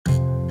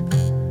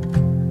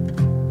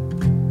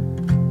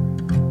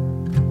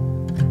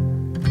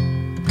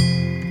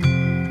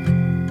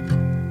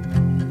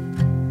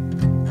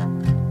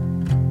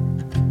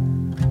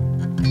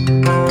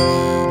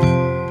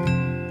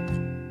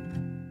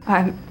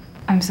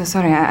I'm so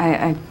sorry.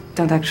 I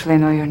don't actually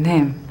know your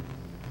name.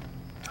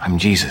 I'm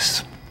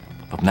Jesus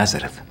of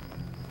Nazareth.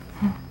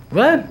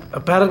 Well,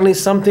 apparently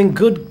something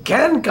good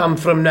can come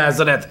from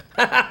Nazareth.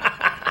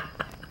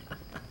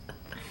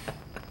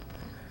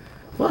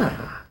 What?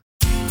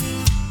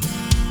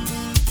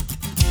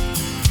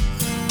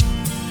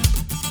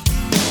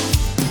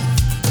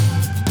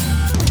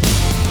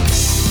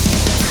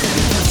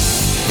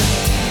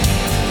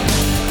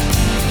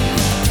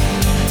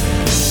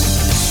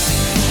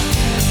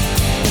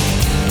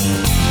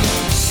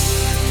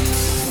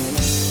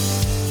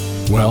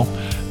 Well,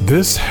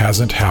 this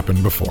hasn't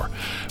happened before.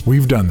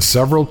 We've done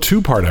several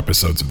two-part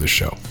episodes of the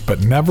show,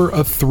 but never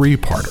a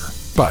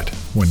three-parter. But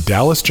when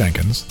Dallas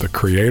Jenkins, the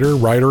creator,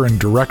 writer, and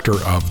director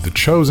of The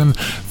Chosen,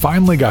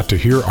 finally got to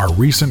hear our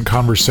recent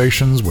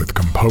conversations with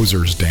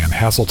composers Dan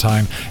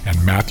Hasseltine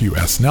and Matthew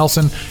S.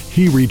 Nelson,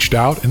 he reached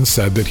out and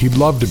said that he'd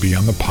love to be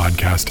on the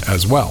podcast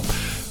as well.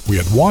 We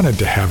had wanted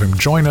to have him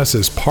join us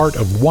as part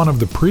of one of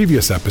the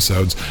previous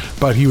episodes,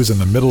 but he was in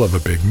the middle of a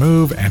big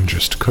move and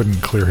just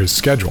couldn't clear his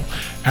schedule.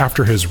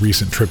 After his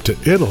recent trip to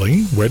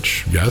Italy,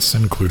 which, yes,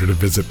 included a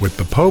visit with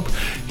the Pope,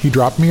 he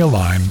dropped me a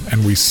line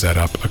and we set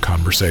up a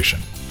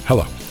conversation.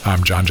 Hello,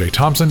 I'm John J.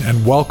 Thompson,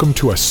 and welcome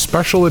to a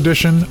special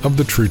edition of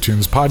the True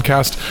Tunes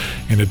podcast.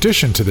 In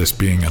addition to this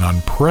being an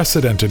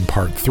unprecedented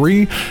Part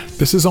 3,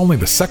 this is only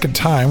the second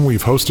time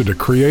we've hosted a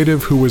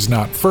creative who was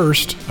not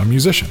first a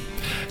musician.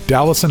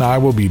 Dallas and I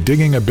will be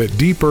digging a bit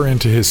deeper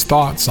into his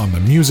thoughts on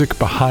the music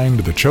behind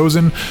The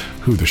Chosen,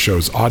 who the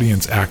show's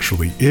audience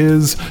actually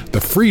is,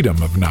 the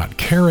freedom of not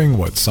caring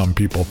what some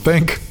people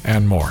think,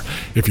 and more.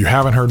 If you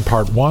haven't heard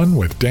Part 1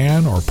 with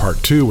Dan or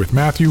Part 2 with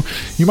Matthew,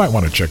 you might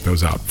want to check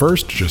those out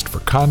first, just for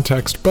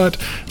context, but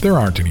there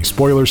aren't any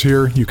spoilers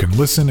here. You can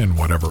listen in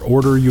whatever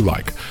order you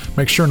like.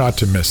 Make sure not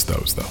to miss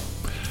those, though.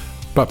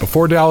 But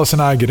before Dallas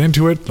and I get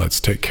into it,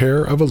 let's take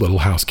care of a little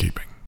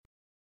housekeeping.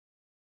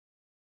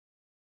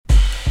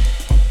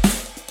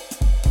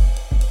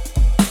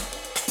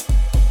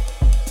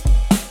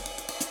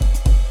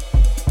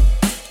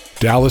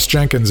 Dallas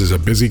Jenkins is a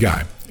busy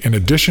guy. In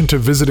addition to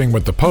visiting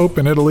with the Pope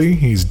in Italy,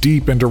 he's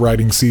deep into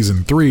writing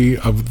Season 3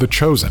 of The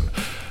Chosen.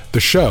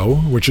 The show,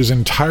 which is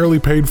entirely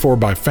paid for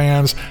by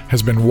fans,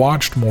 has been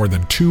watched more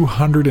than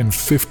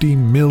 250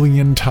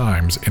 million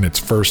times in its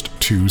first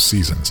 2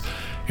 seasons.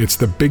 It's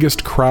the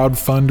biggest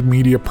crowdfund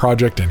media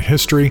project in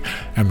history,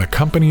 and the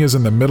company is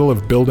in the middle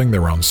of building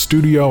their own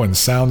studio and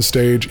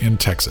soundstage in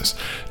Texas.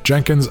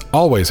 Jenkins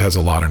always has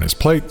a lot on his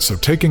plate, so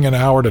taking an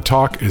hour to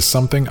talk is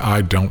something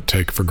I don't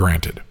take for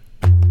granted.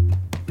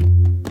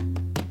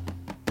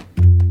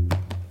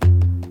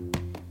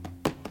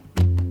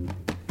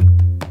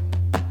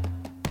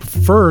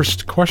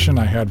 First question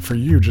I had for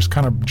you, just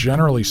kind of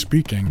generally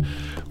speaking,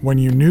 when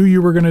you knew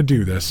you were going to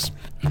do this,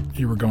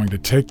 you were going to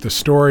take the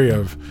story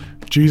of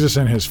Jesus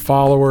and his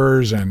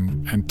followers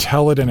and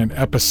tell it in an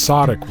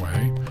episodic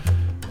way,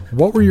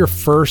 what were your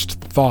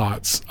first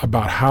thoughts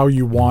about how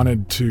you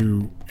wanted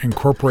to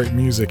incorporate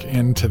music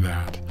into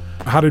that?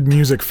 How did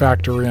music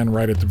factor in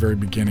right at the very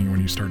beginning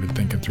when you started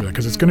thinking through that?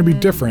 Because it's going to be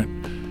different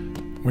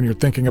when you're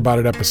thinking about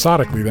it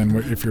episodically than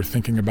if you're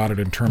thinking about it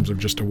in terms of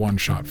just a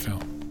one-shot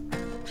film.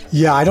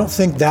 Yeah, I don't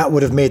think that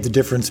would have made the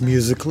difference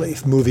musically,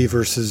 movie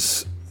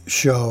versus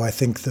show. I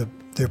think the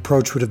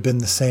approach would have been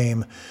the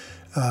same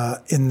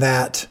in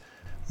that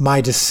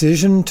my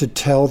decision to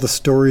tell the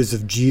stories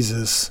of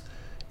Jesus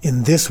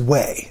in this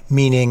way,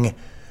 meaning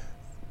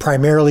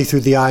primarily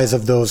through the eyes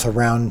of those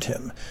around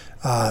him,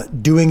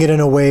 doing it in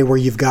a way where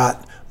you've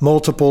got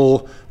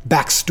multiple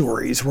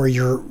backstories, where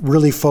you're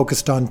really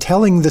focused on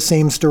telling the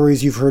same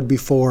stories you've heard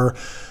before,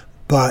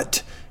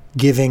 but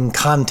giving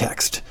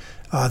context.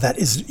 That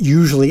is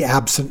usually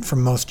absent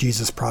from most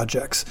Jesus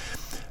projects.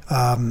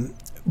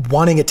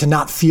 Wanting it to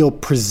not feel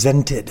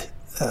presented,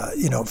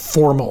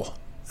 formal.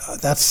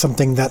 That's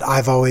something that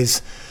I've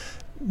always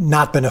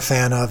not been a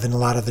fan of in a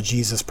lot of the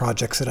Jesus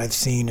projects that I've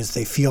seen, is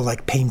they feel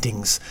like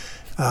paintings.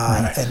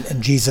 Right.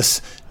 And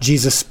Jesus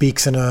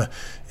speaks in a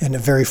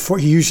very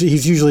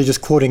he's usually just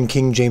quoting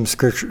King James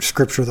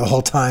scripture the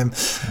whole time,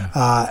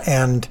 yeah.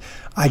 And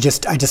I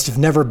just have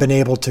never been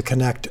able to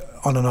connect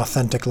on an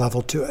authentic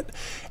level to it.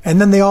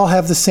 And then they all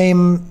have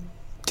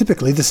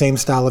typically the same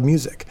style of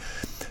music.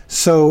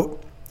 So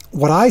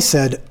what I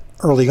said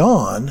early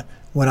on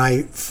when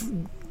I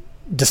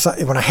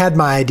had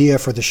my idea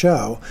for the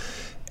show,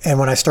 and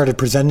when I started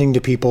presenting to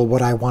people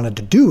what I wanted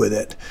to do with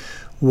it,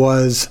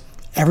 was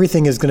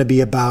everything is going to be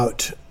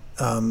about,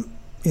 I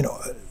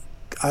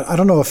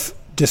don't know if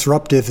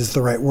disruptive is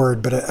the right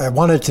word, but I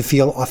wanted to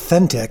feel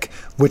authentic,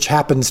 which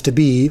happens to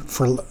be,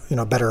 for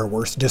better or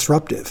worse,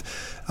 disruptive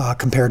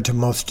compared to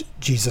most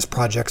Jesus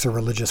projects or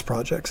religious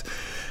projects.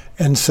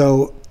 And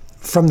so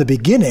from the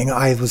beginning,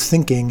 I was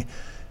thinking,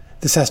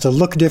 this has to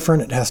look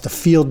different. It has to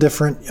feel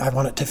different. I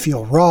want it to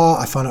feel raw.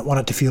 I want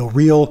it to feel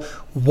real.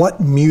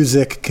 What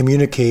music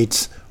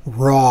communicates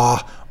raw,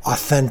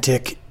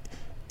 authentic,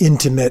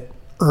 intimate,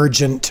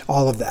 urgent,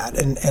 all of that?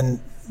 And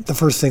the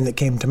first thing that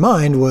came to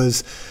mind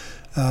was,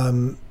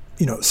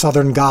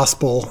 Southern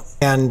gospel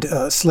and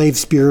slave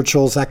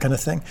spirituals, that kind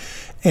of thing.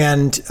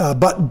 And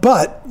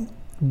but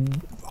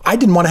I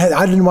didn't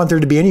want there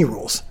to be any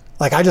rules.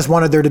 Like, I just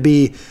wanted there to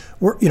be,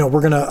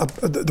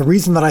 the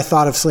reason that I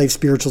thought of slave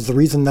spirituals, the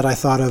reason that I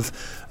thought of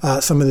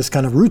some of this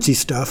kind of rootsy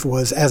stuff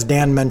was, as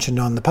Dan mentioned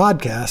on the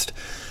podcast,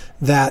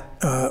 that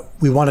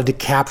we wanted to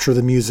capture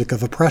the music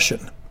of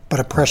oppression, but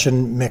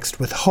oppression mixed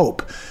with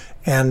hope.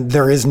 And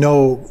there is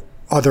no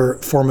other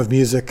form of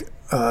music.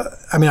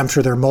 I'm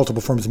sure there are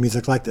multiple forms of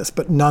music like this,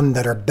 but none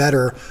that are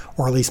better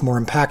or at least more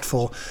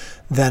impactful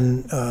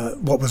than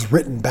what was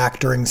written back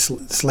during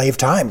slave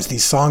times.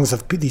 These songs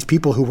of these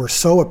people who were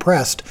so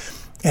oppressed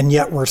and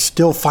yet were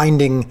still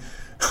finding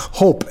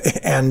hope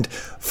and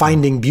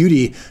finding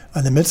beauty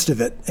in the midst of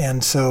it.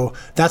 And so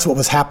that's what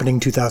was happening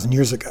 2,000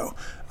 years ago,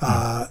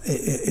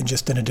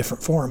 just in a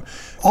different form.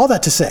 All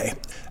that to say,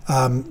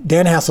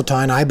 Dan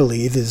Haseltine, I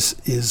believe,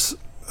 is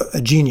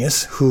a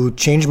genius who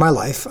changed my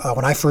life.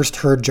 When I first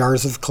heard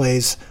Jars of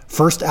Clay's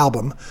first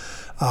album,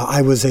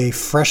 I was a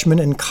freshman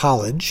in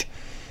college,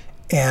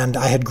 and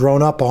I had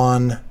grown up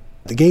on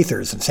the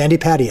Gaithers and Sandy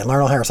Patty and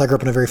Lionel Harris. I grew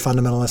up in a very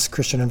fundamentalist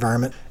Christian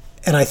environment.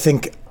 And I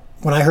think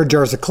when I heard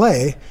Jars of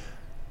Clay,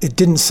 it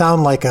didn't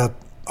sound like a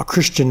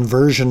Christian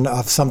version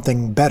of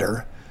something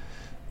better.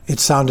 It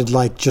sounded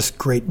like just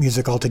great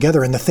music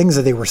altogether. And the things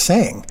that they were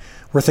saying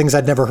were things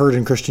I'd never heard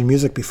in Christian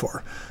music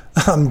before.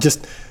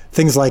 Just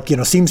things like,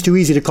 seems too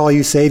easy to call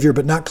you Savior,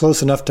 but not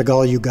close enough to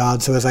call you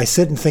God. So as I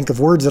sit and think of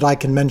words that I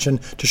can mention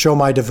to show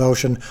my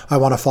devotion, I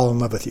want to fall in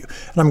love with you.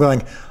 And I'm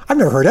going, I've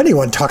never heard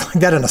anyone talk like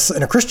that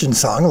in a Christian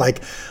song. I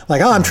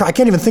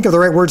can't even think of the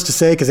right words to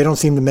say because they don't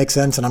seem to make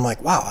sense. And I'm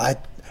like, wow,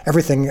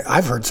 everything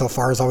I've heard so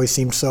far has always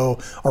seemed so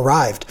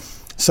arrived.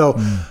 So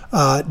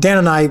Dan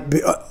and I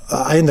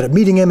ended up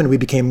meeting him, and we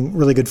became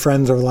really good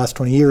friends over the last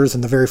 20 years.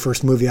 And the very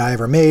first movie I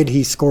ever made,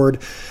 he scored.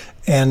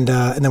 And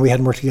then we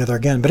hadn't worked together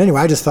again. But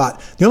anyway, I just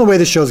thought the only way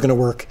this show is going to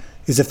work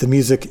is if the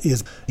music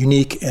is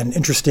unique and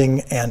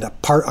interesting and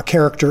a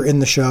character in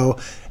the show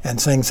and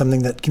saying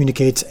something that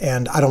communicates.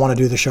 And I don't want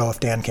to do the show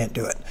if Dan can't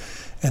do it.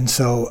 And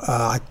so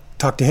I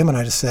talked to him and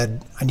I just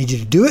said, I need you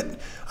to do it.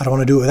 I don't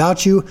want to do it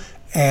without you.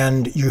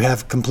 And you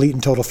have complete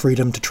and total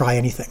freedom to try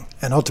anything.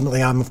 And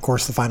ultimately, I'm, of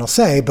course, the final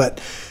say. But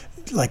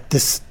like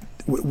this,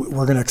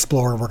 we're going to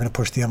explore. We're going to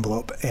push the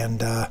envelope.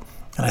 And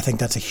I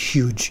think that's a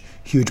huge,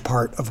 huge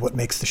part of what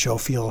makes the show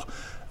feel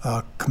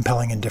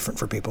compelling and different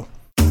for people.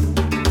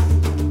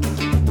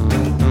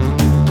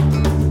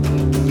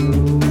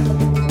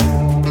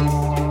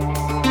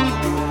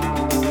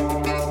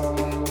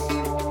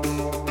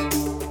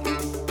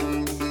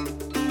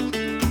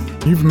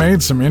 You've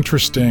made some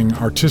interesting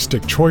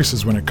artistic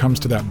choices when it comes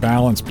to that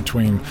balance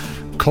between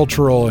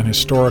cultural and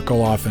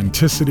historical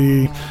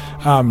authenticity.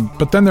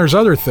 But then there's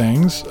other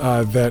things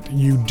that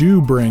you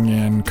do bring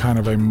in kind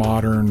of a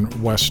modern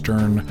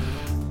Western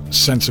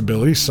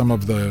sensibility, some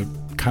of the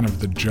kind of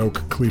the joke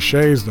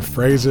cliches, the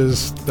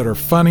phrases that are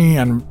funny,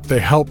 and they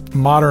help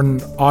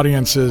modern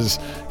audiences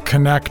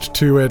connect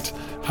to it.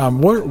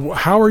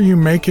 How are you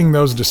making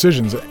those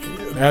decisions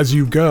as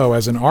you go,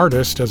 as an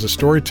artist, as a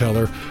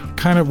storyteller?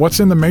 Kind of what's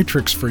in the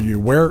matrix for you?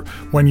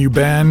 When you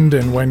bend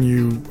and when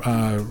you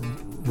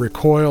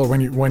recoil,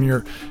 when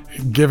you're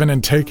giving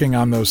and taking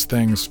on those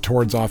things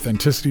towards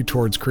authenticity,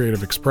 towards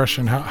creative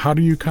expression, how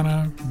do you kind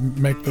of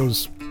make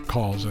those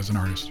calls as an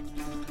artist?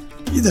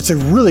 That's a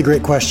really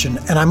great question.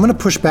 And I'm going to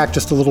push back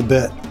just a little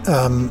bit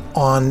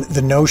on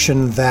the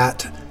notion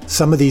that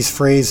some of these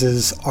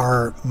phrases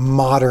are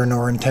modern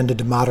or intended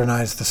to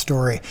modernize the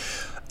story.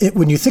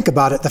 When you think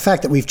about it, the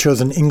fact that we've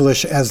chosen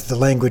English as the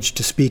language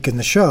to speak in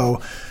the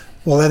show,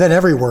 well, then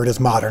every word is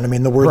modern. I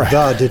mean, the word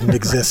the didn't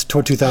exist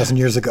 2,000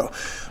 years ago.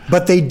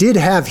 But they did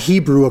have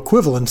Hebrew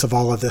equivalents of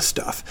all of this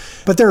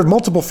stuff. But there are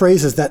multiple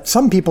phrases that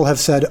some people have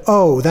said,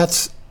 oh,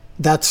 that's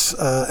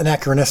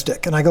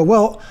anachronistic. And I go,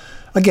 well,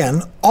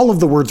 again, all of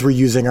the words we're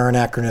using are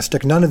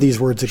anachronistic. None of these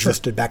words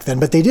existed back then,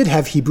 but they did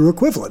have Hebrew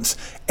equivalents.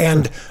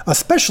 And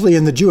especially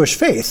in the Jewish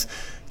faith,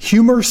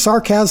 humor,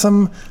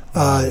 sarcasm,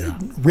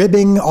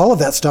 ribbing, all of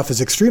that stuff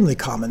is extremely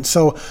common.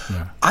 So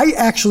I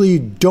actually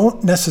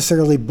don't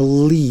necessarily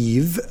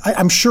believe,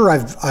 I'm sure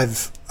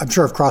I've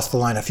crossed the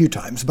line a few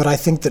times, but I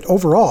think that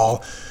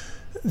overall,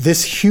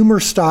 this humor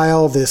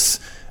style, this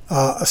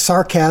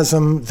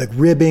sarcasm, the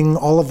ribbing,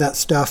 all of that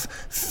stuff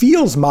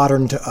feels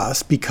modern to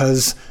us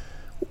because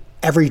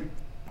every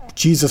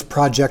Jesus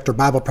project or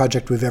Bible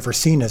project we've ever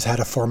seen has had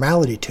a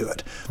formality to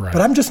it. Right.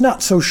 But I'm just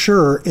not so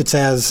sure it's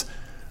as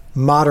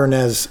modern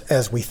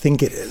as we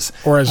think it is.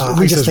 Or at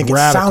least as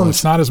radical.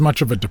 It's not as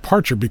much of a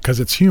departure because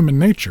it's human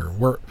nature.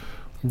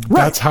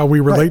 That's how we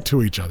relate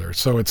to each other.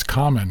 So it's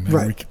common. And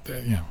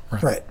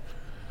Right.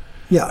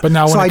 Yeah. But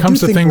now when it comes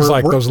to things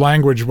like those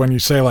language, when you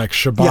say like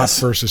Shabbat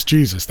versus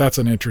Jesus, that's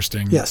an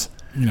interesting,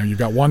 you've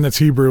got one that's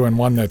Hebrew and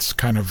one that's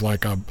kind of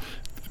like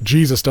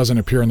Jesus doesn't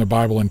appear in the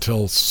Bible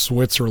until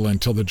Switzerland,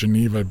 until the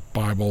Geneva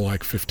Bible,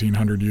 like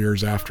 1,500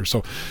 years after.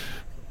 So,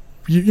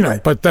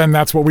 but then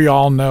that's what we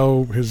all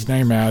know his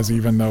name as,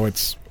 even though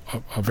it's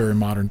a very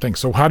modern thing.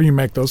 So how do you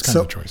make those kinds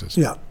of choices?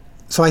 Yeah.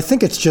 So I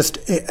think it's just,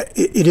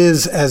 it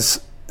is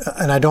as,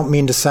 and I don't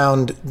mean to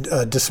sound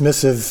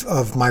dismissive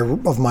of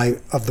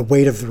the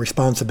weight of the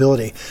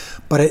responsibility,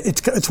 but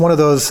it's one of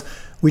those,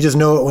 we just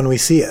know it when we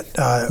see it.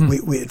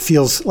 It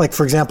feels like,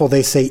 for example,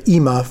 they say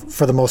Ima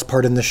for the most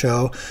part in the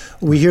show.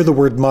 We hear the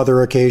word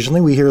mother occasionally.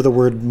 We hear the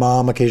word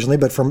mom occasionally,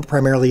 but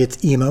primarily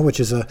it's Ima, which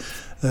is a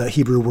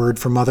Hebrew word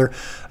for mother.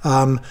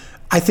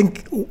 I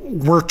think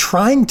we're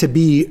trying to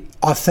be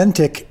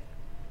authentic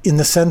in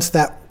the sense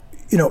that,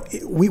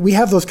 we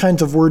have those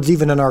kinds of words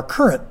even in our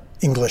current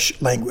English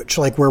language,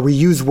 like where we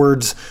use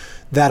words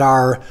that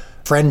are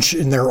French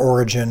in their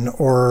origin,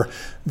 or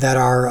that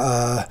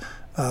are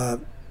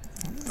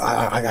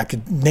I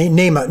could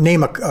name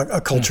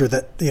a culture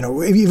that,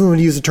 even when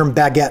you use the term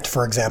baguette,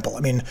 for example. I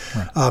mean,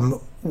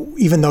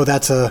 even though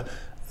that's a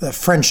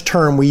French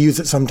term, we use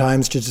it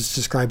sometimes to just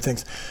describe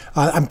things.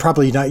 I'm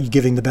probably not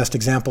giving the best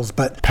examples,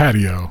 but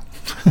patio.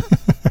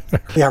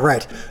 Yeah,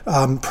 right.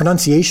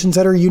 Pronunciations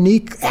that are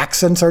unique,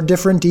 accents are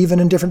different even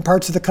in different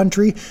parts of the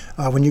country.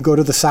 When you go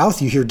to the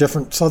South, you hear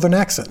different Southern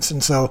accents.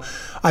 And so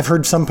I've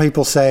heard some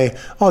people say,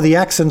 oh, the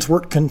accents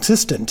aren't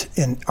consistent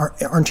in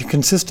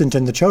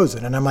The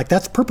Chosen. And I'm like,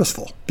 that's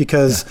purposeful,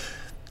 because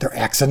their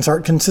accents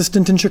aren't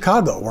consistent in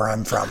Chicago, where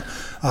I'm from.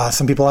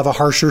 Some people have a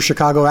harsher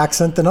Chicago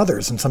accent than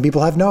others, and some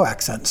people have no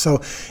accent.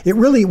 So it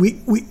really,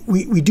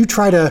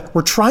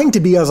 we're trying to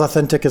be as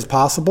authentic as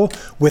possible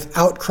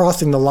without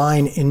crossing the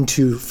line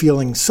into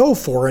feeling so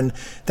foreign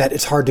that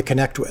it's hard to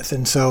connect with.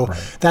 And so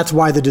that's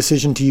why the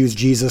decision to use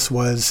Jesus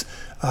was,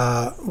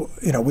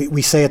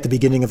 we say at the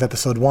beginning of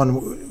episode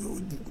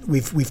 1,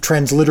 we've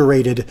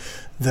transliterated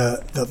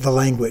the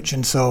language.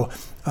 And so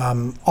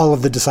all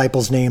of the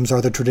disciples' names are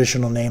the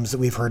traditional names that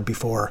we've heard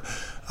before.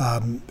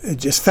 It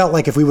just felt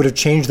like if we would have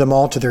changed them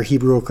all to their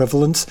Hebrew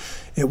equivalents,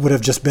 it would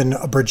have just been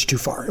a bridge too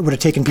far. It would have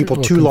taken people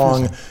too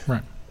long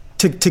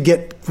to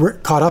get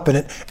caught up in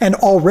it. And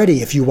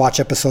already, if you watch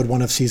episode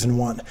 1 of season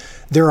 1,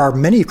 there are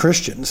many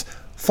Christians,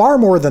 far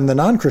more than the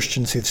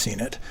non-Christians who've seen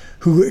it,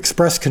 who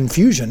express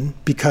confusion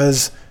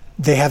because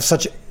they have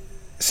such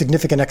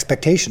significant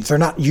expectations. They're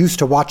not used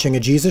to watching a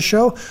Jesus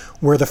show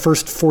where the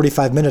first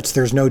 45 minutes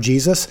there's no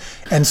Jesus,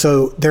 and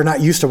so they're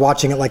not used to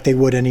watching it like they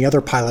would any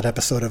other pilot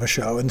episode of a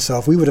show. And so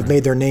if we would have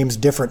made their names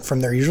different from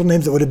their usual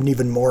names, it would have been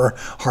even more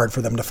hard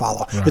for them to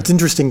follow. It's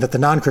interesting that the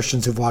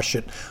non-Christians who've watched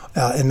it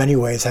in many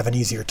ways have an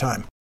easier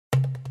time.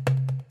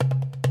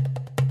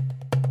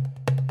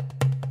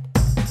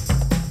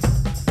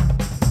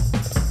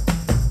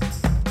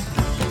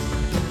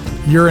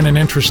 You're in an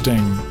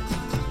interesting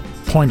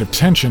point of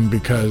tension,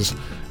 because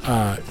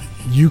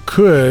you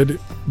could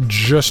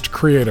just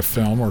create a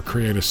film or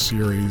create a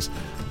series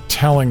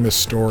telling the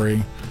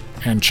story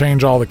and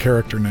change all the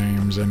character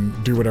names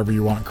and do whatever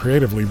you want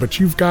creatively, but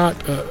you've got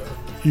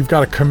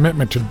a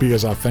commitment to be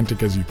as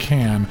authentic as you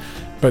can,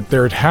 but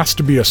there has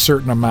to be a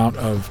certain amount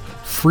of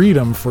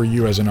freedom for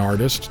you as an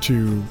artist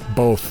to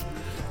both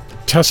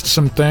test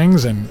some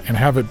things and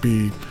have it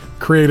be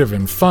creative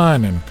and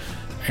fun, and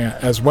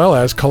as well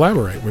as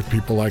collaborate with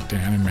people like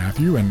Dan and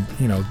Matthew, and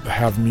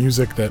have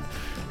music that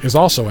is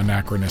also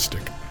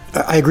anachronistic.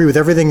 I agree with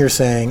everything you're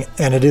saying,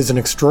 and it is an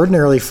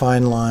extraordinarily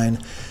fine line.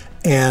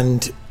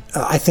 And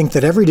I think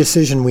that every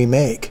decision we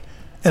make,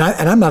 and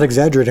I'm not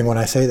exaggerating when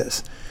I say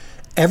this,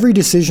 every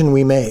decision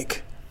we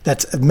make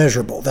that's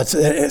measurable, that's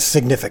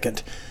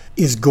significant,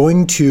 is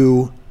going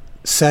to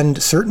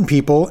send certain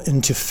people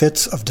into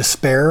fits of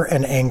despair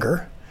and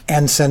anger,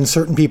 and send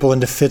certain people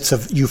into fits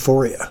of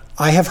euphoria.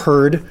 I have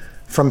heard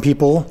from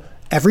people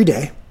every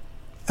day,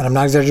 and I'm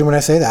not exaggerating when I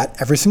say that,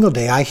 every single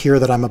day I hear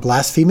that I'm a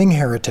blaspheming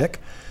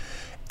heretic,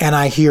 and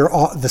I hear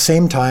at the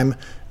same time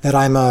that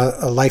I'm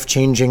a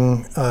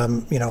life-changing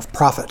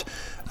prophet,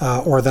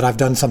 or that I've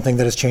done something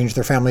that has changed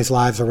their families'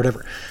 lives or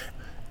whatever.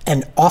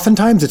 And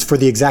oftentimes it's for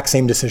the exact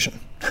same decision.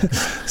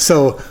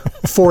 So,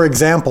 for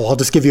example, I'll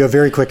just give you a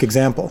very quick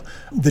example.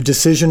 The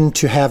decision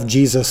to have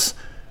Jesus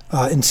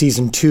in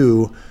season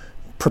 2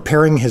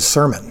 preparing his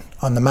Sermon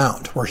on the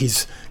Mount, where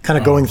he's kind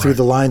of going through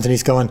the lines, and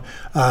he's going,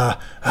 all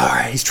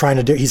right, he's trying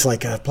to do, he's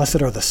like,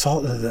 blessed are the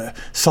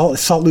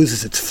salt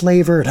loses its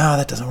flavor. No,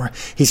 that doesn't work.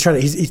 He's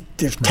trying to,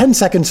 there's 10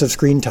 seconds of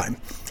screen time.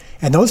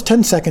 And those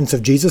 10 seconds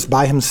of Jesus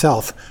by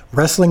himself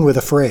wrestling with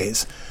a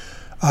phrase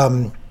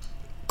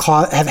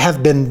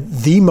have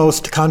been the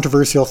most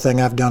controversial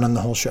thing I've done on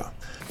the whole show.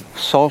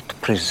 Salt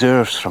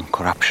preserves from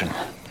corruption.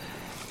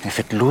 If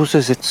it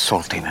loses its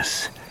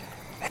saltiness,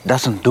 it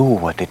doesn't do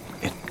what it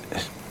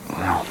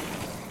no.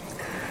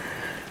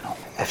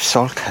 If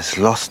salt has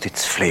lost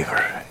its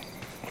flavor,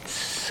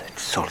 its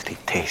salty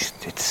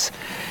taste, it's...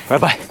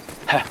 Rabbi,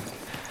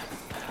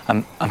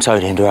 I'm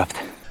sorry to interrupt.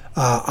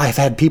 I've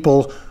had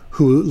people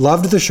who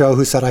loved the show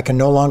who said, I can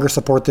no longer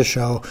support the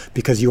show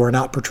because you are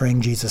not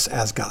portraying Jesus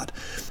as God.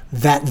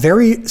 That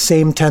very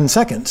same 10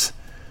 seconds,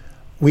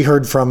 we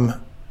heard from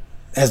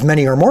as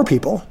many or more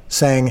people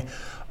saying,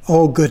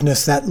 oh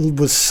goodness, that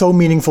was so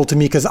meaningful to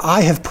me because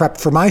I have prepped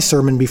for my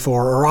sermon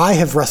before, or I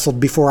have wrestled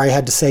before I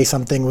had to say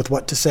something with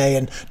what to say,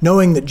 and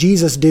knowing that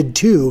Jesus did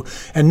too,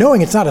 and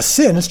knowing it's not a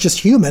sin, it's just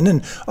human,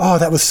 and oh,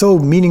 that was so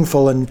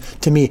meaningful and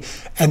to me,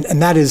 and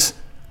that is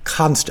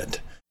constant.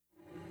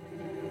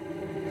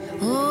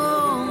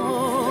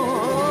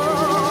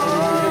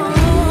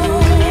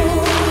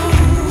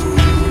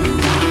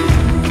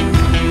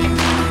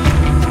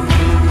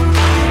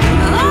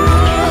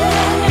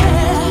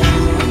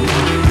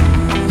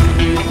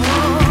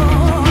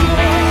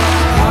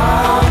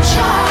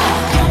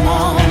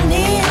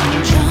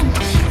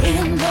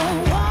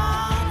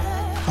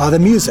 The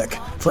music,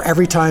 for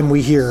every time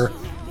we hear,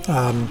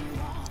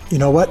 you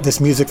know what, this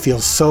music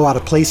feels so out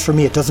of place for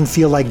me. It doesn't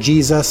feel like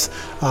Jesus.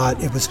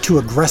 It was too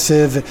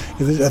aggressive.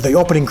 It was, the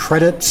opening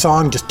credit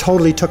song just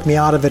totally took me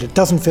out of it. It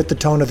doesn't fit the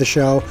tone of the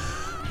show.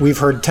 We've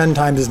heard 10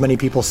 times as many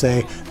people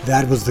say,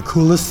 that was the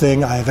coolest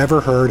thing I have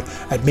ever heard.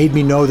 It made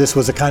me know this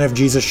was a kind of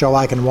Jesus show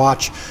I can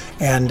watch,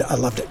 and I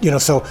loved it.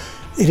 So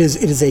it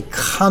is a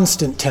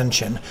constant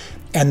tension.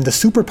 And the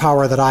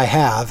superpower that I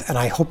have, and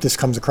I hope this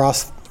comes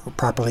across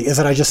properly, is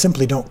that I just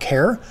simply don't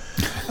care,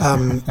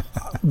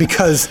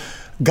 because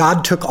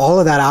God took all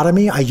of that out of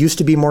me. I used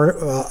to be more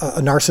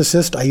a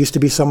narcissist. I used to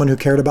be someone who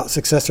cared about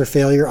success or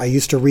failure. I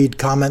used to read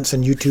comments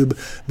and YouTube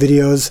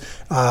videos,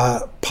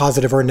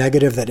 positive or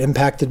negative, that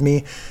impacted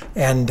me.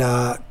 And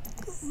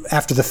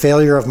after the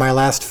failure of my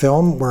last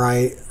film, where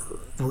I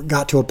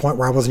got to a point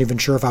where I wasn't even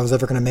sure if I was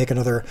ever going to make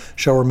another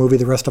show or movie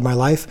the rest of my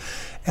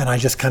life. And I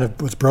just kind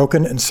of was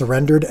broken and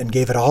surrendered and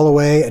gave it all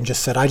away and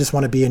just said, I just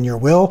want to be in your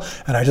will,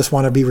 and I just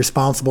want to be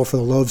responsible for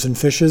the loaves and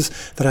fishes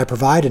that I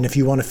provide. And if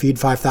you want to feed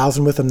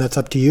 5,000 with them, that's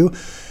up to you.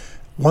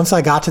 Once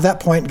I got to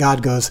that point,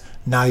 God goes,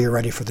 now you're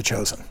ready for the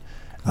chosen.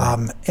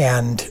 Right.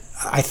 And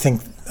I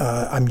think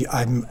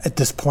I'm at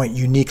this point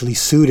uniquely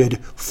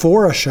suited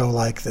for a show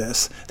like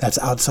this that's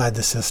outside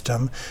the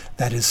system,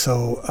 that is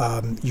so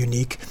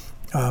unique.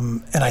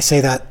 And I say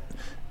that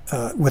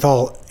with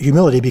all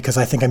humility, because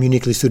I think I'm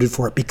uniquely suited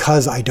for it,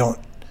 because I don't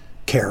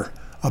care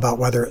about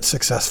whether it's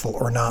successful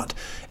or not.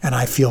 And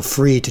I feel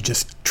free to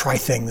just try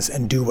things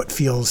and do what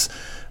feels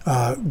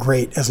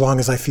great, as long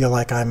as I feel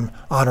like I'm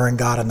honoring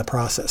God in the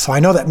process. So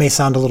I know that may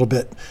sound a little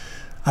bit,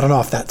 I don't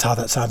know if that's how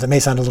that sounds. It may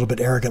sound a little bit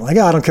arrogant, like,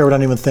 I don't care what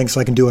anyone thinks, so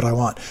I can do what I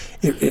want.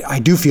 I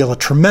do feel a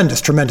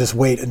tremendous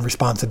weight and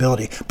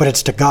responsibility, but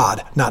it's to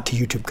God, not to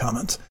YouTube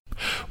comments.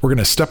 We're going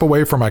to step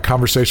away from my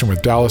conversation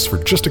with Dallas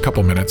for just a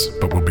couple minutes,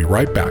 but we'll be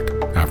right back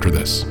after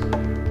this.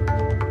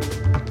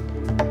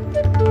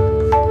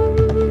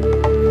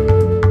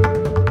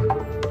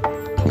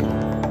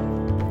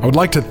 I would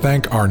like to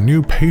thank our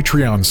new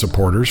Patreon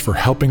supporters for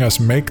helping us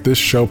make this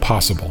show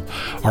possible.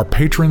 Our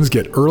patrons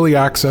get early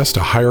access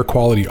to higher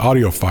quality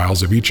audio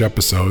files of each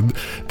episode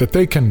that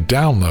they can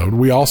download.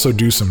 We also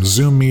do some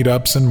Zoom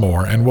meetups and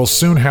more, and we'll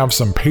soon have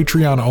some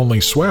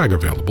Patreon-only swag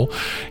available.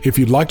 If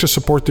you'd like to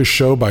support this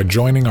show by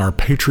joining our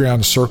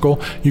Patreon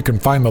circle, you can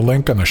find the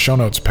link on the show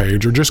notes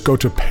page, or just go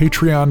to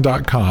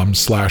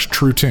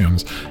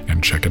patreon.com/TrueTunes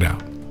and check it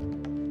out.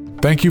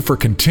 Thank you for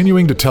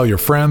continuing to tell your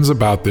friends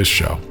about this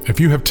show. If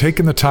you have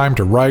taken the time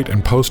to write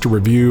and post a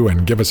review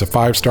and give us a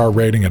 5-star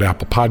rating at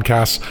Apple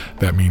Podcasts,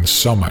 that means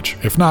so much.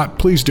 If not,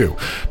 please do.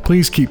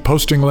 Please keep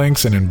posting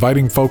links and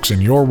inviting folks in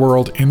your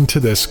world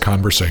into this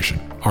conversation.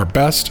 Our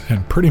best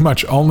and pretty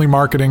much only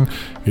marketing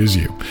is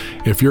you.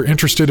 If you're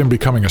interested in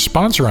becoming a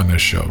sponsor on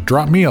this show,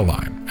 drop me a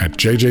line at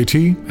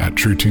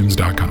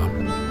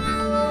jjt@truetunes.com.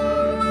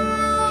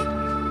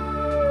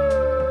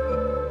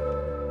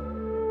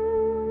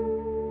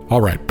 All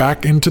right,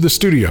 back into the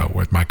studio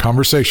with my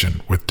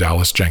conversation with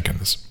Dallas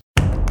Jenkins.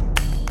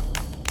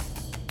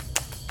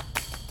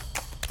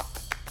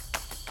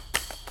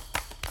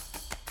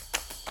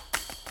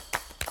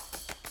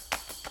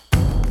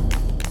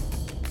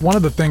 One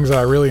of the things that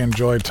I really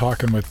enjoyed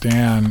talking with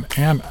Dan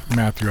and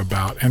Matthew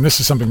about, and this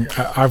is something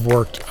I've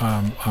worked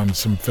on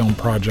some film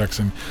projects,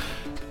 and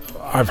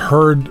I've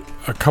heard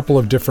a couple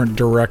of different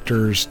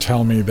directors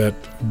tell me that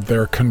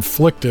they're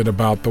conflicted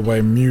about the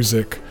way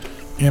music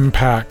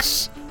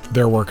impacts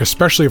their work,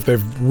 especially if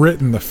they've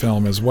written the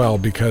film as well,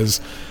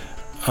 because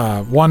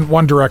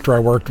one director I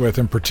worked with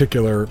in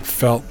particular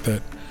felt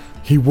that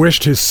he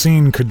wished his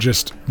scene could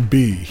just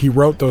be. He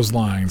wrote those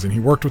lines and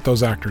he worked with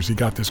those actors. He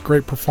got this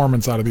great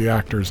performance out of the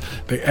actors.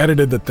 They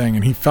edited the thing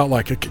and he felt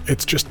like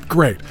it's just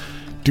great.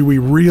 Do we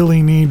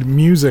really need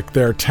music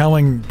there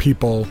telling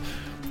people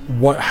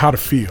how to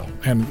feel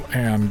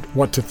and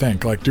what to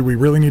think? Like, do we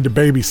really need to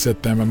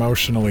babysit them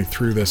emotionally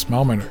through this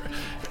moment?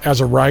 As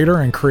a writer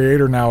and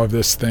creator now of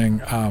this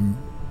thing,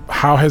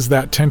 how has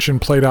that tension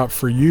played out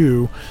for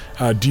you?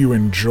 Do you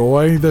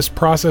enjoy this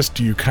process?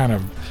 Do you kind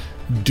of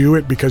do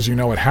it because you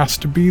know it has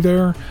to be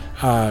there?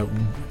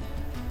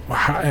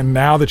 And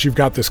now that you've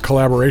got this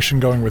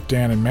collaboration going with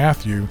Dan and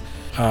Matthew,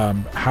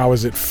 how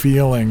is it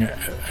feeling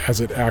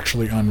as it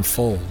actually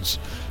unfolds?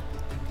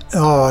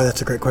 Oh,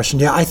 that's a great question.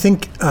 Yeah, I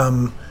think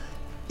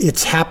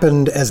it's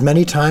happened as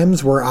many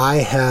times where I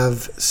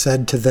have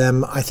said to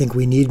them, I think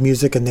we need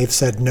music, and they've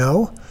said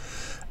no.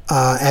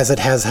 as it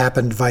has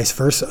happened vice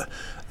versa.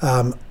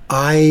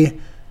 I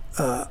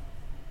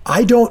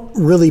don't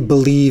really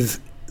believe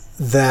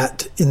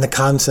that in the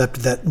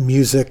concept that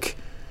music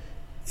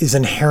is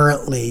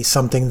inherently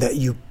something that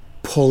you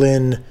pull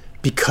in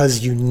because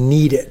you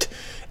need it,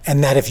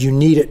 and that if you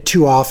need it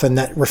too often,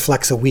 that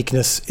reflects a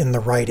weakness in the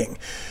writing.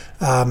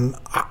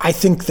 I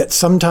think that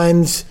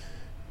sometimes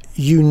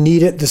you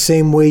need it the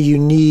same way you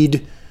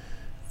need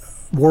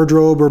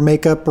wardrobe or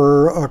makeup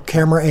or a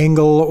camera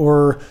angle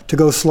or to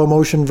go slow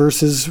motion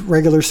versus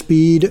regular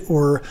speed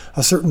or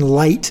a certain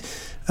light.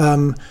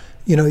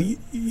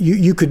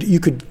 You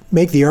could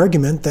make the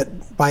argument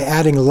that by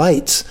adding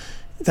lights,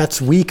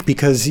 that's weak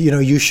because,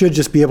 you should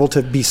just be able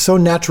to be so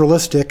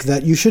naturalistic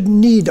that you shouldn't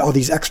need all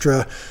these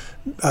extra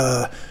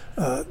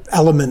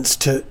elements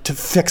to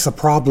fix a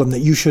problem that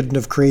you shouldn't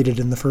have created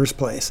in the first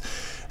place.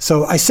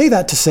 So I say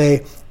that to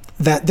say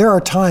that there are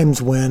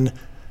times when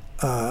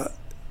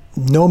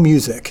no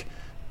music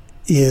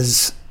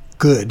is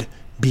good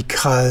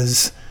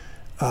because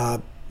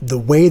the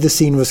way the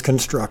scene was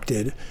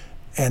constructed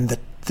and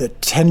the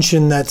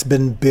tension that's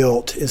been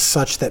built is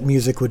such that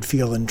music would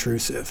feel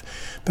intrusive.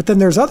 But then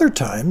there's other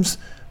times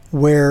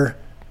where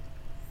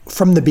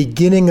from the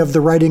beginning of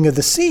the writing of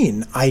the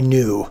scene, I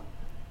knew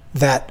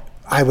that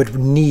I would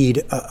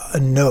need a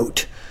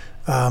note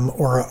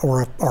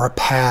or a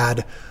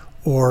pad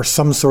or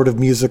some sort of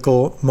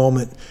musical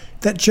moment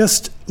that,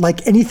 just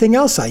like anything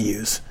else I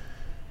use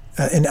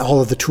in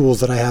all of the tools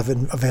that I have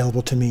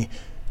available to me,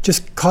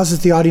 just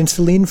causes the audience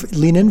to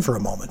lean in for a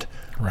moment.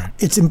 Right.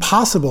 It's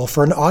impossible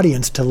for an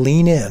audience to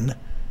lean in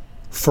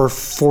for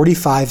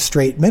 45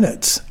 straight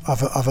minutes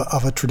of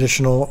a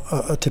traditional,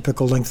 a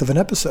typical length of an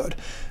episode.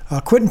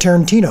 Quentin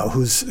Tarantino,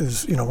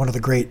 who's one of the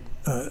great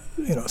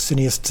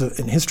cineasts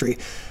in history,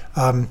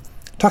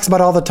 talks about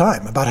all the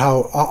time about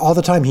how all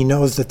the time he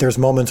knows that there's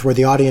moments where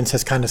the audience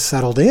has kind of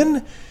settled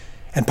in,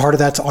 and part of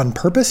that's on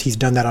purpose. He's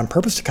done that on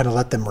purpose to kind of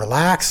let them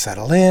relax,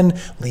 settle in,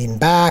 lean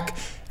back,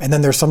 and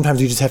then there's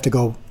sometimes you just have to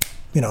go.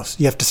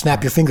 You have to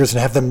snap your fingers and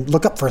have them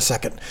look up for a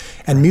second.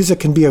 And music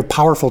can be a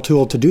powerful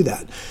tool to do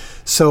that.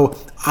 So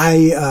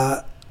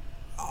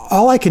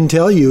all I can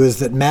tell you is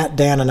that Matt,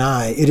 Dan, and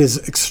I, it is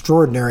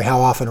extraordinary how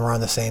often we're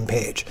on the same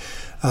page.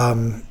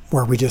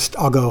 Where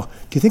I'll go,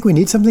 do you think we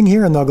need something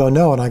here? And they'll go,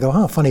 no. And I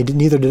go, funny,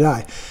 neither did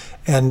I.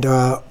 And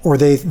or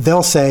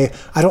they'll say,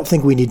 I don't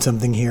think we need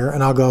something here.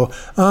 And I'll go,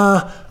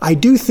 I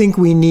do think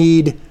we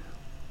need,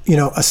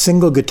 a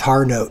single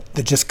guitar note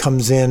that just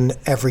comes in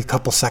every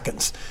couple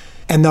seconds.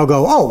 And they'll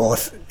go,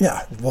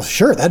 well,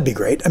 sure, that'd be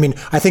great. I mean,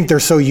 I think they're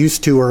so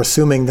used to or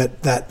assuming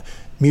that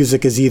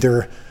music is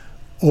either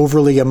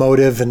overly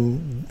emotive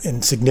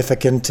and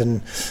significant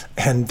and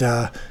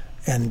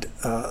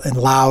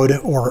loud,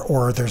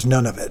 or there's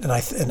none of it. And I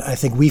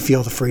think we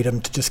feel the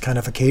freedom to just kind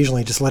of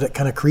occasionally just let it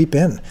kind of creep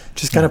in,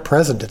 just kind of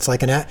present. It's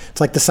like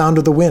it's like the sound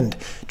of the wind,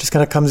 just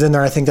kind of comes in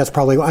there. I think that's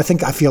probably. I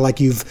feel like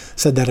you've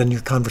said that in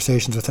your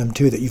conversations with them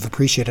too, that you've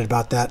appreciated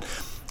about that.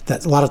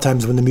 That a lot of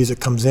times when the music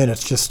comes in,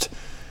 it's just.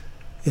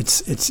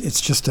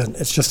 It's just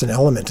an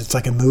element. It's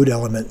like a mood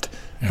element.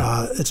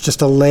 Yeah. It's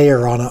just a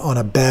layer on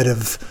a bed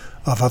of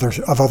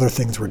other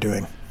things we're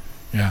doing.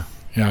 Yeah.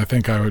 I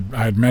think I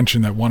had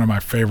mentioned that one of my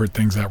favorite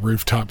things, that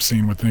rooftop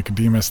scene with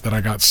Nicodemus, that I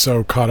got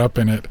so caught up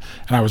in it,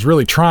 and I was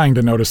really trying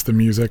to notice the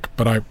music,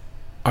 but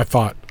I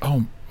thought,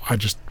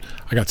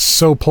 I got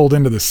so pulled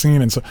into the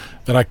scene and so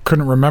that I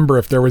couldn't remember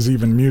if there was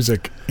even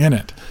music in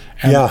it.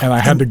 And I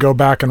had to go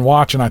back and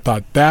watch, and I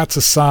thought that's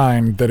a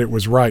sign that it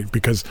was right,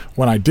 because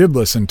when I did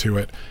listen to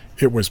it,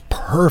 it was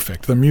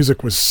perfect. The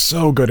music was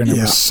so good and it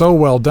was so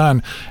well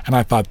done, and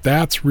I thought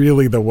that's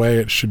really the way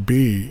it should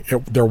be.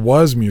 There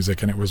was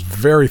music, and it was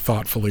very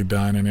thoughtfully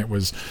done, and it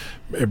was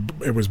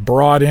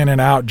brought in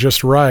and out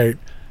just right,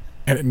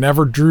 and it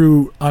never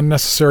drew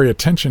unnecessary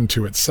attention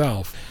to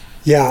itself.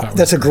 Yeah,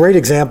 that's a great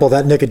example,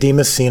 that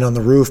Nicodemus scene on the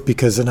roof,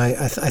 because, and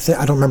I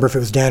don't remember if it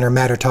was Dan or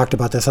Matt who talked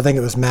about this. I think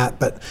it was Matt,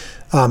 but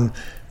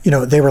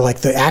they were like,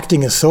 the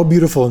acting is so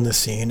beautiful in this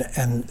scene,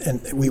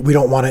 and we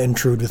don't want to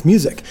intrude with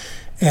music,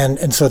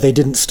 and so they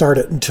didn't start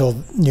it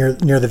until near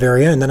the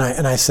very end. And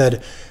I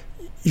said,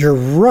 you're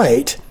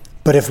right,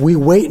 but if we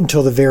wait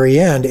until the very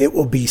end, it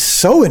will be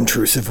so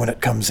intrusive when it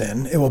comes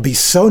in. It will be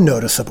so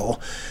noticeable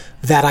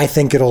that I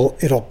think it'll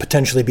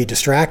potentially be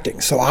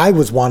distracting. So I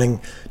was wanting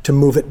to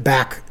move it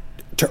back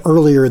to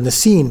earlier in the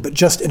scene, but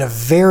just in a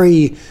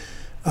very,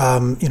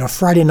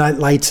 Friday Night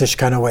Lights-ish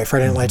kind of way.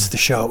 Friday Night Lights, the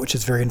show, which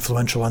is very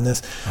influential on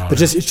this.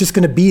 It's just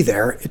going to be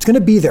there. It's going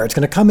to be there. It's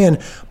going to come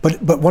in.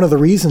 But one of the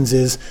reasons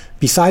is,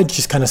 besides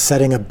just kind of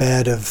setting a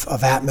bed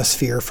of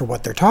atmosphere for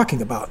what they're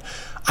talking about,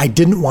 I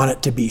didn't want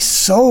it to be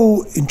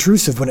so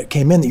intrusive when it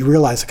came in that you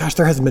realize, gosh,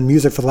 there hasn't been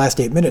music for the last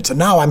 8 minutes, and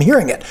now I'm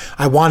hearing it.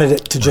 I wanted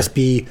it to just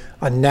be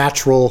a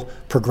natural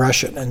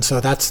progression. And so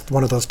that's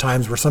one of those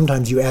times where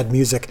sometimes you add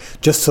music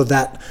just so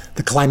that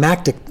the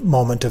climactic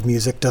moment of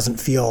music doesn't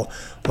feel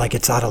like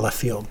it's out of left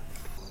field.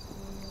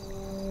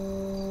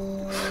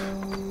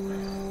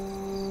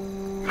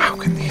 How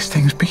can these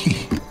things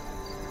be?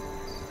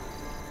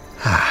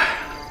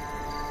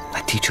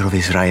 teacher of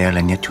Israel,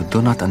 and yet you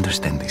do not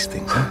understand these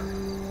things, huh?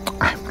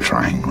 I'm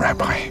trying,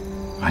 Rabbi.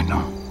 I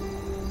know.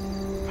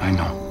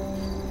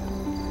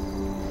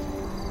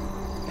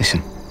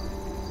 Listen.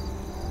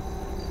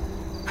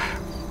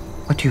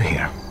 What do you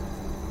hear?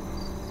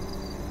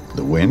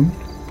 The wind?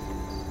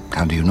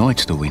 How do you know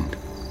it's the wind?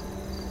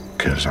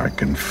 'Cause I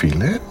can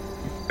feel it.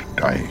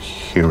 I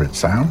hear it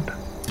sound.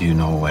 Do you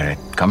know where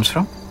it comes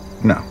from?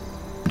 No.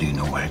 Do you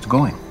know where it's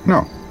going? No.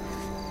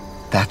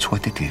 That's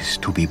what it is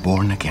to be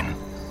born again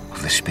of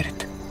the Spirit.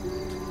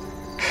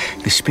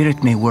 The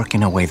Spirit may work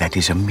in a way that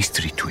is a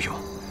mystery to you.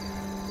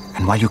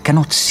 And while you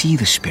cannot see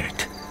the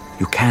Spirit,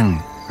 you can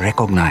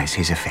recognize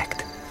his effect.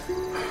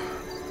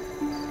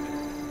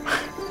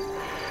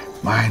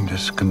 Mind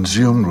is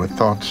consumed with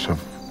thoughts of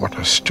what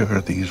a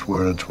stir these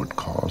words would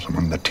cause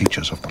among the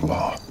teachers of the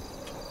law.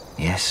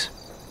 Yes,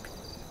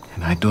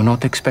 and I do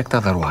not expect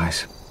otherwise.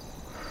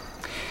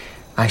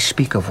 I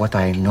speak of what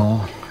I know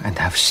and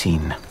have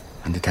seen,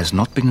 and it has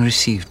not been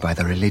received by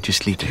the religious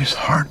leaders. It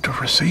is hard to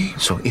receive.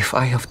 So if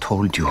I have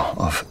told you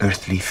of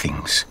earthly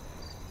things,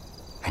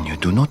 and you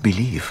do not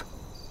believe,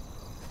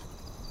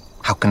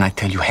 how can I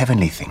tell you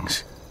heavenly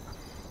things?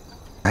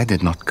 I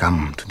did not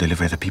come to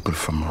deliver the people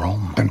from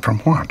Rome. Then from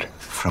what?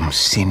 From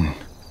sin.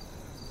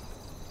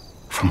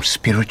 From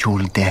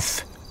spiritual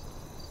death.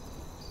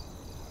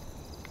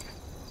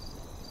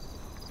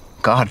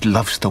 God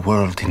loves the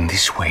world in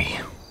this way,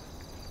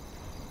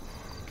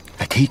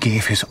 that he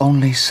gave his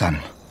only Son,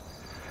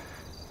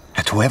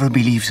 that whoever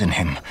believes in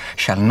him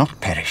shall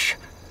not perish,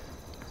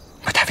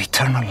 but have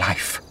eternal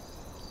life.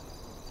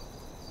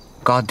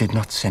 God did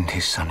not send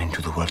his Son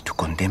into the world to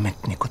condemn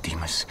it,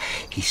 Nicodemus.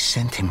 He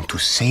sent him to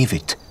save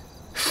it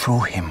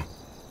through him.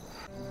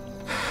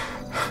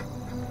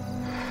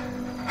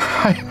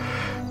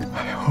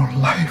 My whole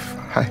life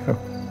I have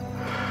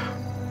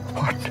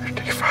wondered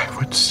if I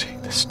would see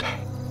this day.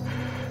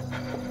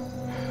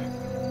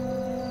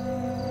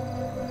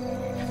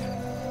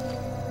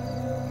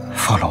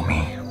 Follow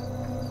me,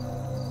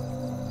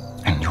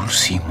 and you'll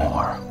see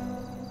more.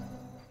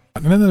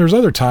 And then there's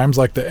other times,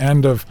 like the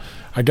end of,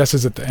 I guess,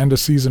 is it the end of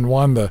season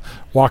 1, the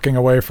walking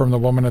away from the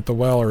woman at the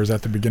well, or is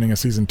that the beginning of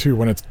season 2,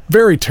 when it's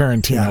very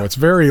Tarantino? Yeah. It's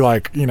very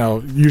like,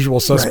 Usual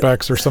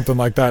Suspects, right, or something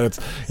like that. It's,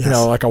 yes,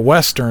 like a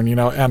Western,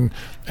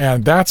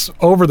 and that's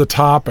over the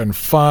top and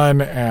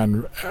fun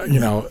and,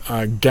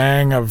 a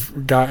gang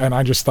of guys. And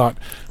I just thought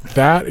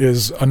that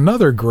is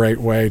another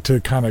great way to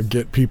kind of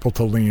get people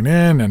to lean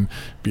in and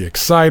be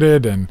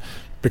excited. And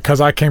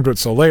because I came to it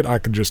so late, I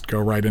could just go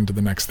right into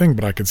the next thing,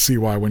 but I could see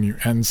why when you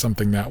end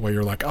something that way,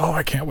 you're like, oh,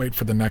 I can't wait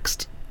for the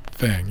next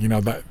thing.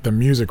 That the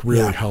music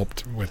really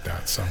helped with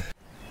that. So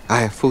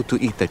I have food to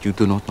eat that you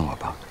do not know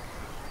about.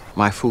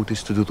 My food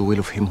is to do the will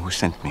of him who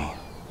sent me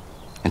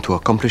and to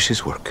accomplish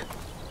his work.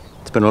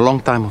 It's been a long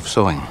time of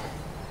sowing,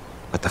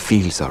 but the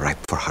fields are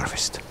ripe for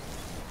harvest.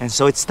 And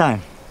so it's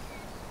time.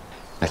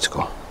 Let's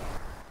go.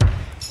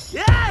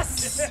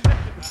 Yes!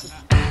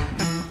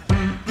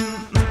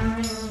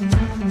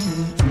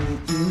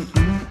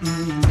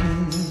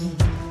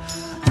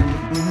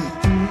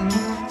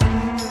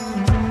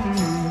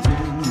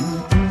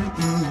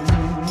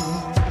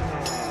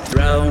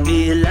 Throw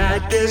me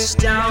like a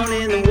stone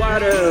in the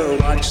water,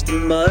 watch the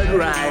mud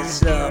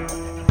rise up.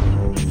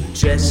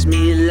 Dress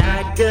me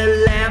like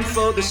a lamb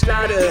for the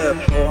slaughter,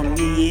 pour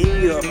me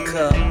in your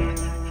cup.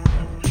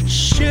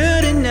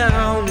 Should've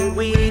known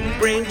we'd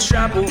bring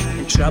trouble,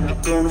 and trouble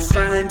gonna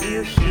find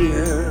you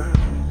here.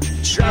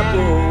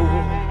 Trouble,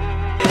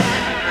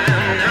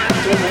 I'm not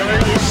the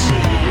one you see.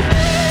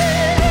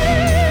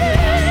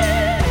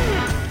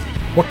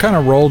 What kind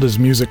of role does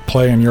music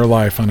play in your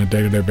life on a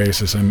day-to-day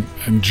basis, and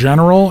in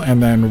general,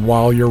 and then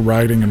while you're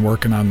writing and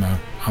working on the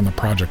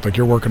project? Like,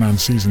 you're working on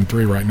season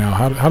 3 right now.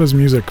 How does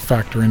music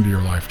factor into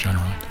your life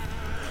generally?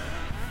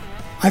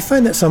 I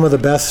find that some of the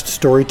best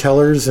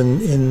storytellers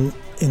in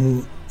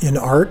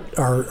art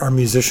are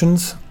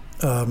musicians.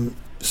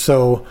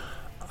 So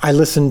I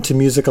listen to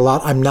music a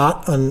lot. I'm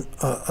not an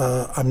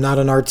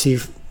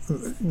artsy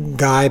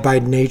guy by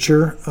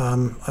nature.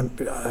 I'm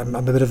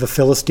a bit of a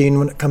Philistine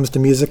when it comes to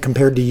music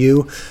compared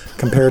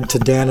to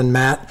Dan and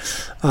Matt.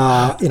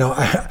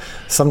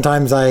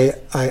 Sometimes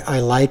I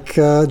like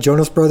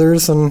Jonas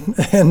Brothers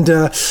and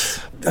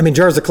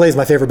Jars of Clay is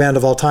my favorite band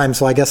of all time,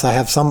 so I guess I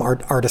have some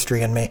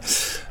artistry in me.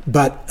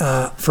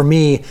 But for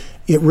me,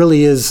 it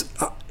really is.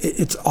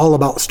 It's all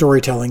about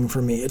storytelling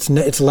for me.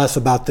 It's less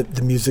about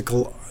the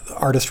musical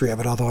artistry of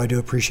it, although I do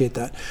appreciate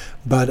that.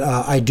 But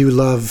I do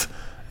love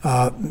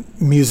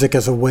music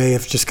as a way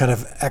of just kind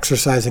of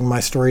exercising my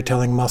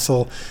storytelling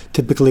muscle.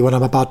 Typically when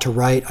I'm about to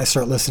write, I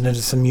start listening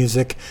to some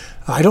music.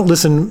 I don't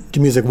listen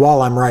to music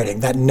while I'm writing.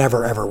 That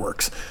never ever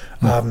works.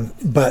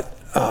 But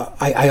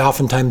I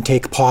oftentimes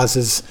take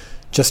pauses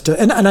just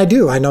to, and I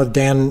do. I know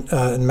Dan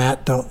and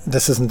Matt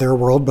this isn't their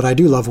world, but I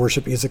do love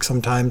worship music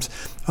sometimes,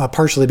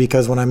 partially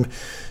because when I'm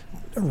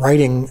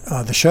writing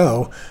the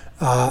show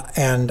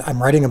and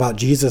I'm writing about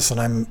Jesus and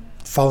I'm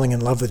falling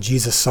in love with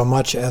Jesus so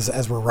much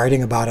as we're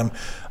writing about him.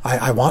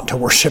 I want to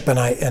worship, and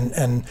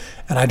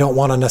I don't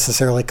want to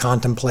necessarily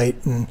contemplate,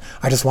 and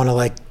I just want to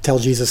like tell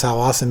Jesus how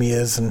awesome he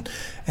is. And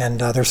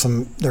there's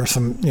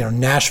some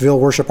Nashville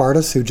worship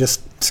artists who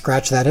just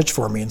scratch that itch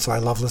for me, and so I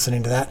love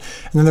listening to that.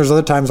 And then there's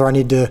other times where I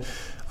need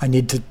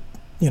to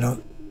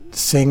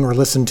sing or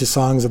listen to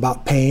songs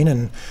about pain,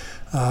 and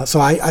so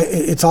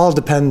it all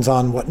depends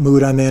on what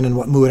mood I'm in and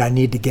what mood I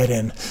need to get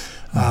in.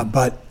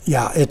 But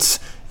yeah, it's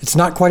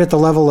not quite at the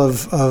level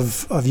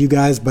of you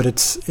guys, but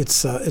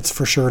it's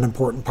for sure an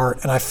important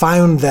part. And I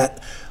found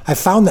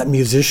that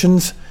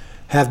musicians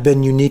have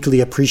been uniquely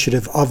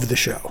appreciative of the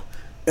show,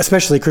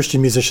 especially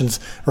Christian musicians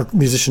or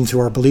musicians who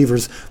are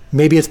believers.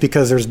 Maybe it's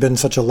because there's been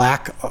such a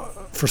lack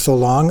for so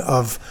long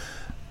of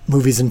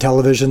movies and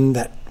television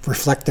that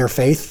reflect their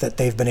faith that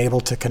they've been able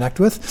to connect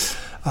with,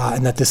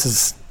 and that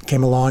this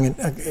came along. And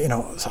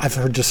I've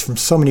heard just from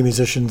so many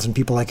musicians and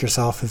people like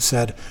yourself who've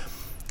said,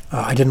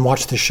 I didn't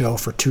watch this show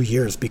for 2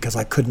 years because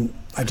I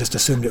just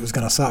assumed it was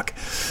going to suck.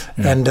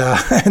 Yeah.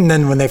 And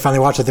then when they finally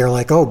watched it, they were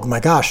like, oh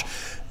my gosh,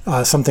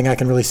 something I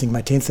can really sink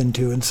my teeth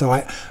into. And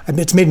so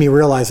it's made me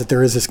realize that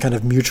there is this kind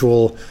of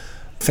mutual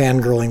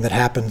fangirling that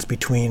happens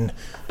between,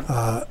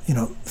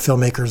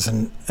 filmmakers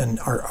and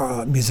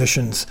our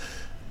musicians,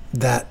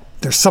 that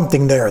there's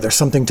something there. There's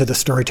something to the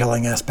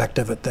storytelling aspect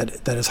of it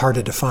that is hard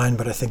to define,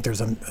 but I think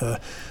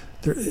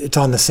it's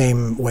on the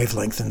same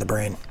wavelength in the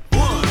brain.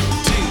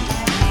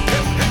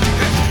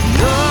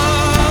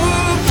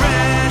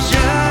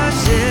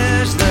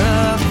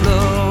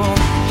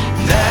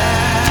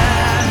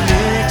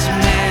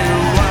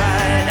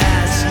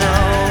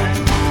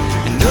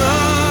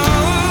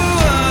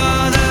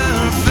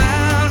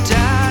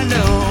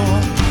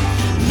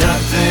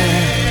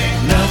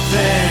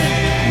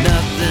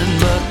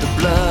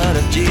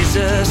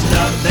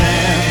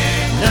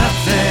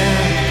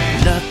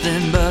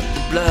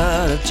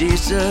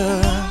 Jesus.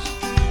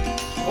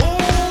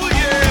 Oh,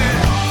 yeah.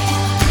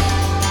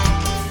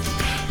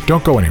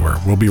 Don't go anywhere.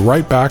 We'll be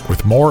right back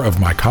with more of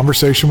my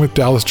conversation with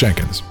Dallas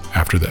Jenkins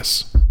after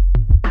this.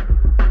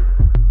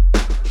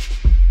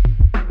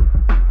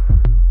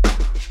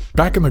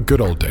 Back in the good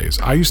old days,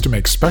 I used to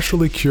make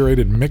specially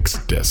curated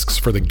mixed discs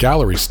for the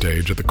gallery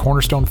stage at the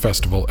Cornerstone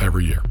Festival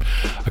every year.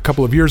 A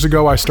couple of years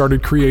ago, I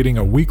started creating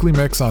a weekly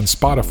mix on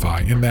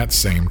Spotify in that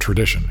same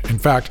tradition. In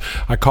fact,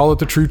 I call it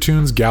the True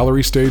Tunes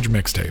Gallery Stage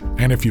Mixtape,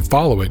 and if you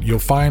follow it, you'll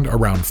find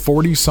around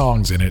 40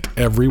 songs in it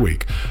every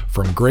week,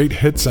 from great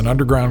hits and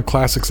underground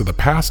classics of the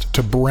past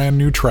to brand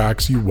new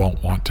tracks you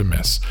won't want to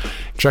miss.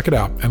 Check it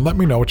out and let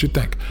me know what you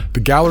think. The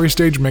Gallery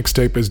Stage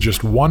Mixtape is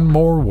just one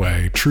more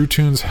way True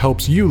Tunes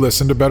helps you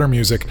listen to better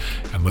music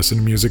and listen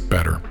to music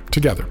better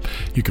together.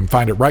 You can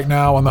find it right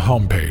now on the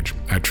homepage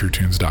at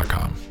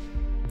truetunes.com.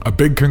 A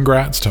big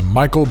congrats to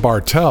Michael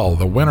Bartell,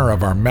 the winner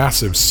of our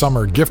massive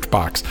summer gift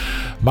box.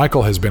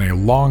 Michael has been a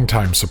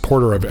longtime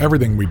supporter of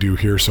everything we do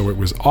here, so it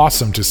was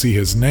awesome to see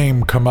his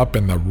name come up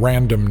in the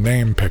random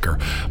name picker.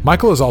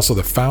 Michael is also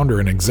the founder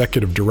and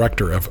executive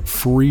director of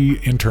Free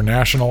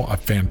International, a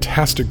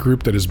fantastic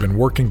group that has been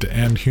working to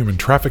end human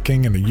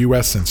trafficking in the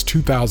U.S. since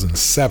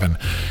 2007.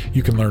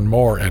 You can learn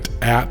more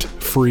at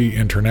Free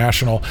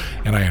International,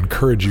 and I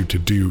encourage you to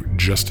do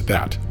just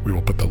that. We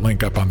will put the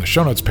link up on the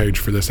show notes page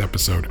for this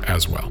episode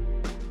as well.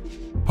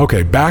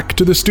 Okay, back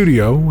to the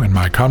studio and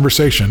my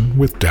conversation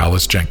with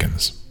Dallas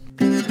Jenkins.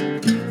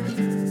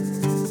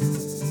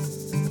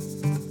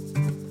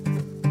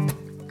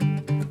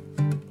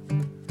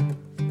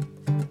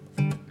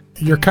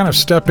 You're kind of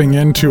stepping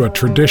into a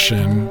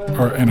tradition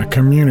or in a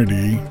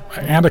community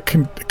and a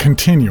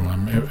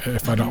continuum,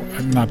 if I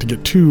don't, not to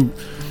get too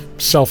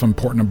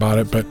self-important about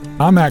it, but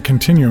on that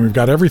continuum, we've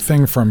got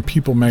everything from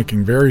people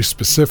making very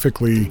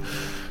specifically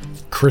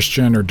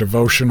Christian or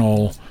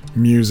devotional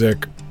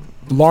music,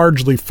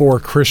 largely for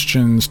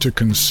Christians to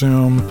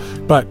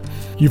consume, but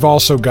you've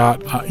also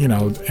got, in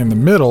the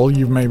middle,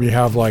 you maybe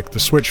have like the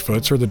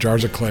Switchfoots or the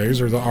Jars of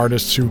Clays or the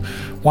artists who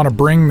want to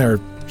bring their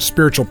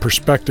spiritual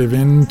perspective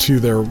into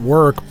their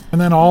work. And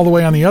then all the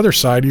way on the other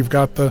side, you've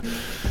got the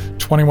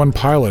 21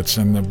 Pilots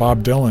and the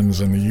Bob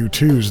Dylans and the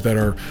U2s that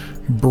are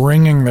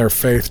bringing their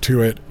faith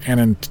to it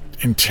and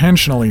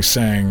intentionally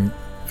saying,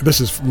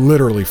 this is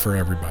literally for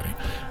everybody.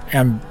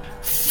 And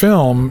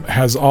film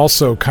has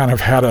also kind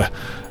of had a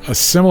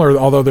similar,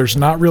 although there's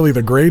not really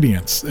the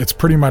gradients. It's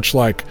pretty much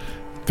like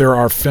there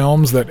are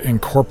films that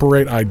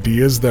incorporate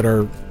ideas that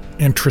are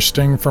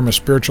interesting from a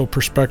spiritual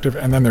perspective,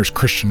 and then there's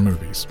Christian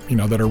movies,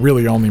 that are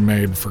really only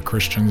made for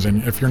Christians.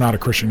 And if you're not a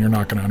Christian, you're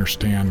not going to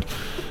understand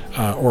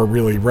or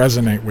really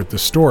resonate with the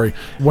story.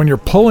 When you're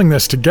pulling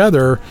this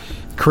together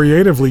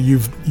creatively,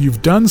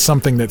 you've done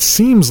something that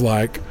seems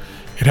like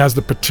it has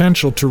the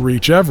potential to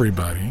reach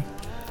everybody.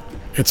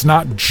 It's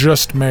not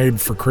just made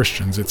for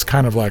Christians. It's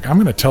kind of like, I'm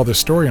going to tell this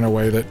story in a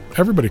way that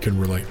everybody can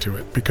relate to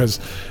it, because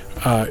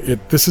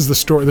this is the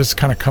story. This is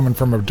kind of coming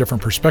from a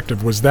different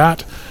perspective. Was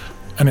that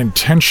an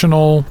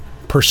intentional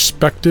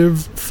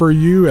perspective for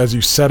you as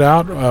you set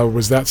out?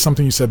 Was that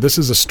something you said, this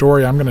is a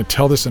story, I'm going to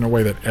tell this in a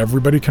way that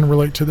everybody can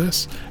relate to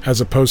this, as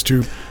opposed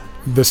to,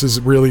 this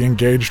is really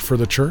engaged for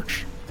the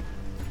church?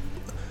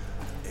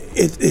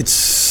 It's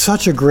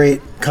such a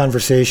great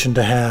conversation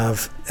to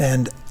have,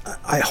 and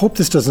I hope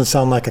this doesn't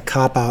sound like a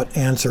cop-out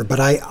answer, but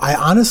I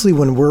honestly,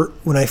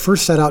 when I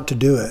first set out to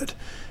do it,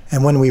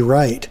 and when we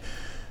write,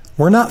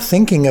 we're not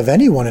thinking of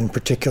anyone in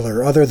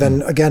particular other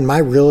than, again, my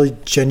really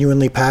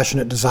genuinely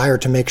passionate desire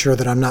to make sure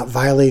that I'm not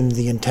violating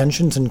the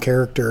intentions and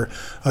character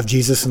of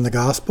Jesus in the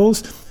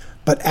Gospels.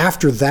 But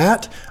after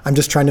that, I'm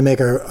just trying to make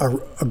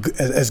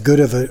as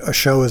good of a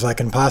show as I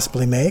can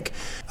possibly make.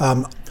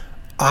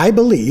 I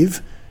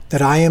believe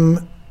that I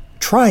am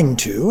trying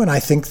to, and I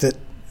think that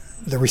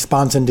the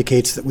response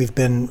indicates that we've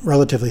been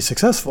relatively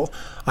successful.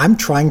 I'm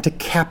trying to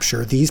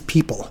capture these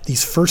people,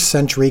 these first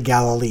century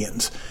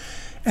Galileans.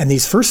 And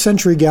these first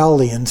century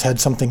Galileans had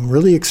something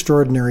really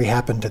extraordinary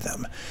happen to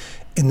them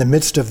in the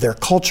midst of their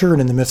culture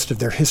and in the midst of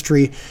their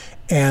history.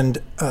 And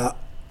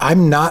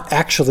I'm not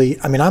actually,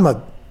 I'm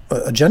a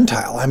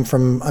Gentile. I'm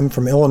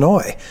from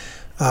Illinois.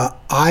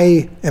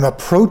 I am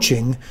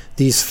approaching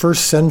these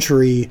first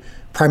century,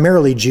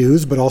 primarily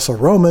Jews, but also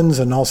Romans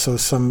and also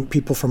some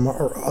people from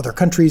other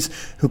countries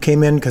who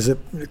came in because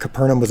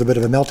Capernaum was a bit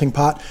of a melting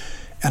pot.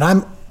 And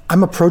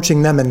I'm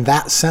approaching them in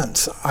that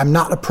sense. I'm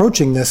not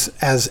approaching this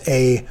as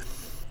a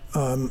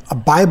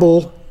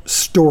Bible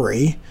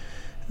story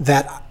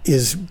that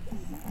is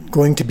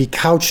going to be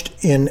couched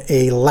in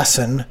a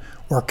lesson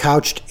or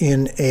couched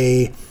in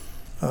a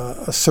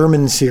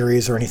sermon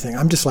series or anything.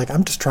 I'm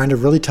just trying to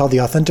really tell the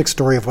authentic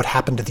story of what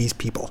happened to these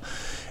people.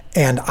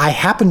 And I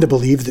happen to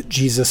believe that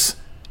Jesus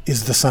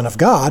is the Son of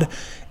God,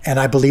 and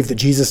I believe that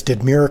Jesus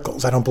did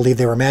miracles. I don't believe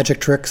they were magic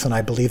tricks, and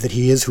I believe that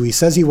he is who he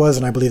says he was,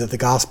 and I believe that the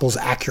Gospels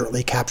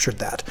accurately captured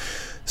that.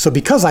 So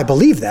because I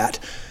believe that,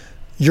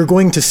 you're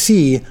going to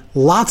see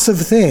lots of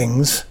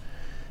things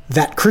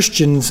that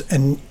Christians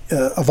and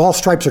of all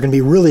stripes are going to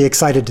be really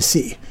excited to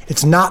see.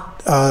 It's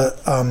not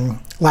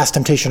Last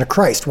Temptation of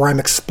Christ, where I'm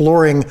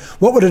exploring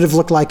what would it have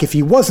looked like if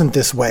he wasn't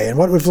this way, and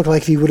what would it look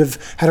like if he would have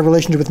had a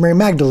relationship with Mary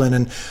Magdalene.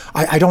 And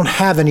I don't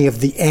have any of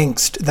the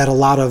angst that a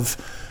lot of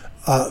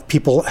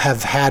people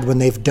have had when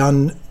they've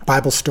done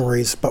Bible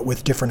stories, but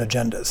with different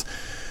agendas.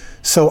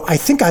 So I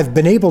think I've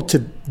been able to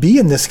be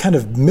in this kind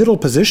of middle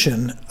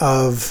position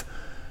of,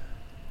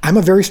 I'm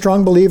a very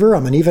strong believer.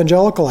 I'm an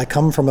evangelical. I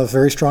come from a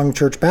very strong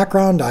church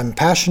background. I'm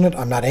passionate.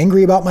 I'm not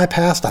angry about my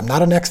past. I'm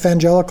not an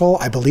ex-evangelical.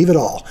 I believe it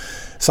all.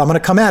 So I'm going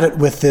to come at it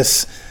with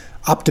this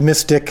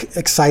optimistic,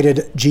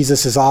 excited,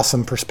 Jesus is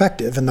awesome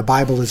perspective, and the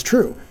Bible is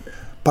true.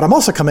 But I'm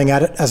also coming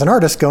at it as an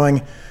artist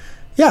going,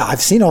 yeah,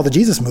 I've seen all the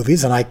Jesus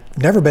movies, and I've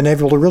never been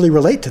able to really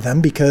relate to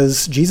them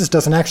because Jesus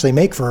doesn't actually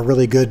make for a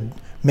really good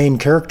main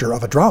character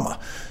of a drama.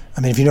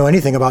 I mean, if you know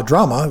anything about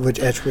drama,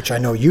 which I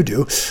know you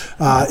do,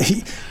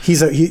 he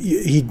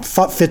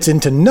fits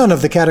into none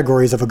of the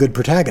categories of a good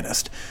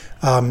protagonist.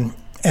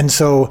 And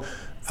so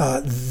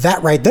that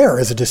right there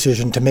is a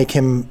decision to make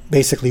him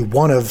basically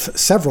one of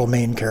several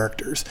main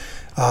characters,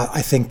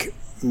 I think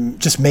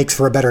just makes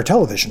for a better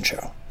television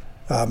show.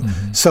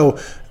 So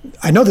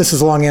I know this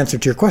is a long answer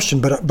to your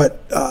question, but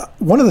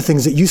one of the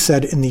things that you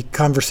said in the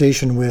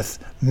conversation with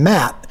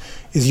Matt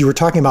is you were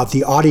talking about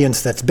the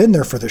audience that's been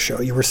there for the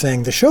show. You were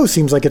saying the show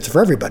seems like it's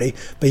for everybody,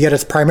 but yet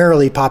it's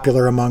primarily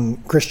popular among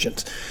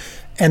Christians.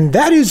 And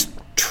that is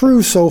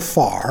true so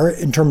far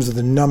in terms of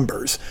the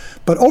numbers,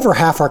 but over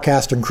half our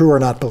cast and crew are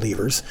not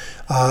believers.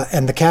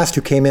 And the cast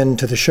who came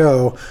into the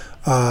show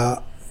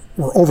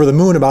were over the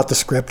moon about the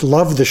script,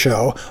 loved the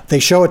show. They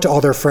show it to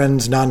all their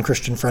friends,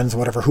 non-Christian friends,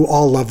 whatever, who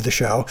all love the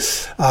show.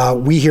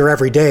 We hear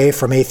every day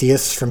from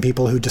atheists, from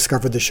people who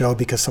discovered the show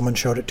because someone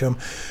showed it to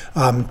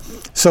them.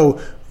 So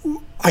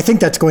I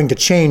think that's going to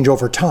change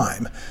over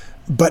time.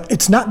 But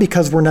it's not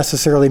because we're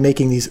necessarily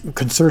making these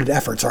concerted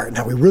efforts. All right,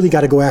 now we really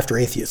got to go after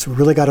atheists. We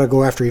really got to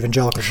go after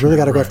evangelicals. We really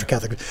got to go after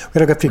Catholics. We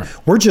got to go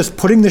after. We're just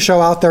putting the show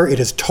out there. It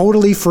is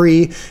totally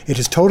free. It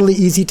is totally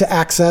easy to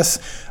access.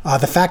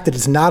 The fact that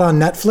it's not on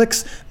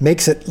Netflix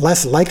makes it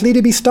less likely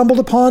to be stumbled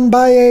upon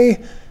by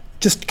a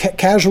just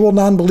casual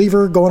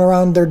non-believer going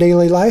around their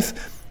daily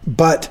life.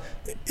 But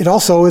it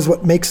also is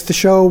what makes the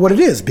show what it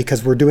is,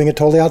 because we're doing it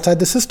totally outside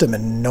the system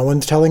and no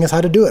one's telling us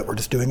how to do it. We're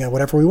just doing it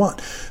whatever we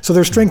want. So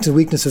there's strengths and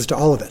weaknesses to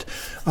all of it.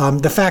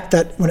 The fact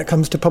that when it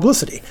comes to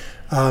publicity,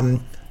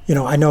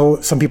 I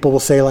know some people will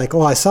say like,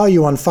 oh, I saw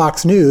you on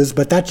Fox News,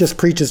 but that just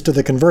preaches to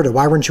the converted.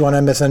 Why weren't you on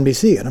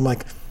MSNBC? And I'm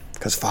like,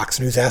 because Fox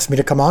News asked me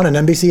to come on and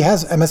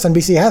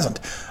MSNBC hasn't.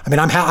 I mean,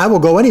 I will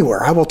go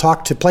anywhere. I will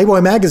talk to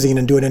Playboy magazine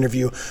and do an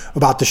interview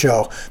about the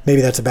show.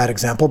 Maybe that's a bad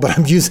example, but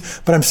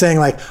I'm saying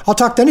like, I'll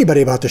talk to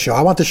anybody about the show.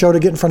 I want the show to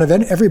get in front of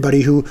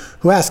everybody who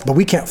asks, but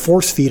we can't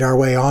force feed our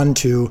way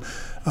onto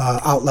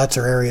outlets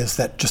or areas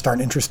that just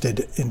aren't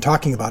interested in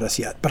talking about us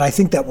yet. But I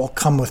think that will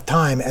come with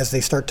time as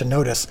they start to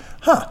notice,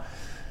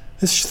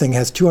 this thing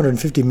has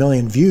 250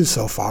 million views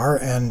so far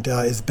and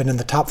has been in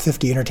the top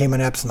 50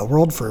 entertainment apps in the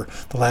world for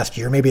the last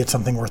year. Maybe it's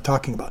something worth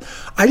talking about.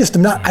 I just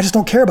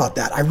don't care about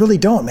that. I really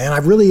don't, man. I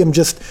really am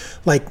just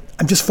like,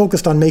 I'm just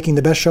focused on making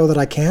the best show that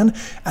I can.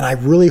 And I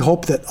really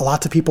hope that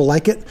lots of people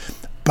like it.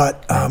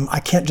 but I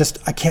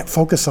can't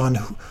focus on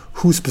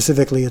who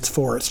specifically it's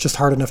for. It's just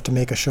hard enough to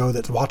make a show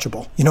that's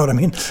watchable. You know what I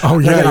mean? Oh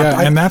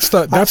yeah, and that's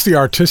the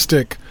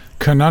artistic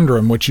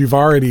conundrum, which you've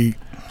already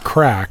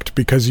cracked,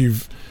 because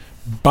you've,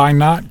 by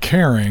not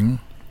caring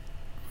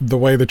the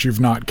way that you've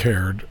not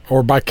cared,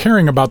 or by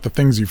caring about the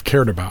things you've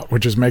cared about,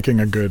 which is making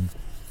a good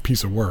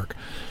piece of work,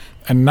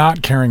 and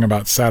not caring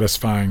about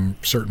satisfying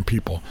certain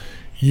people,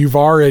 you've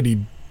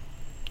already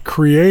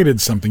created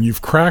something,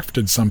 you've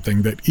crafted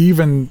something that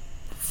even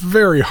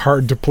very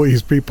hard to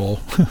please people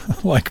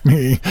like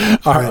me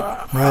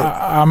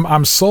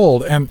I'm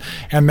sold, and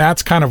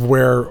that's kind of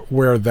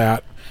where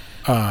that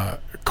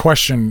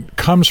question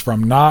comes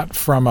from, not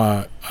from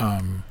a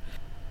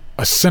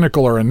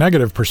cynical or a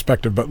negative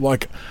perspective, but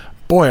like,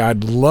 boy,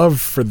 I'd love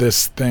for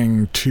this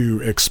thing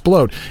to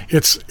explode.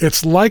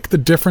 It's like the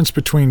difference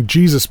between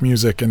Jesus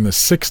music in the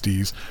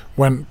 60s,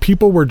 when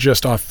people were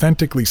just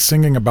authentically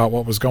singing about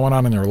what was going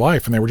on in their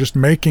life and they were just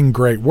making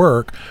great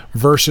work,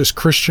 versus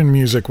Christian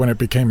music when it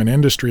became an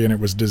industry and it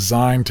was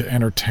designed to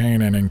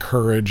entertain and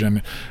encourage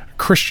and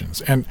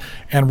Christians. And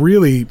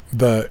really,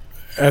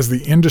 as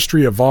the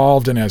industry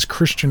evolved and as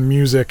Christian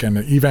music and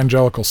the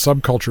evangelical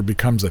subculture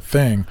becomes a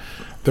thing,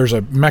 there's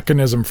a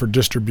mechanism for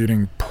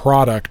distributing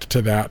product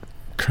to that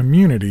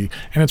community,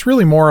 and it's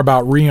really more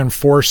about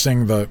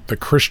reinforcing the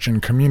Christian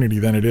community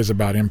than it is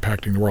about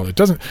impacting the world. It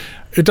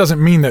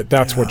doesn't mean that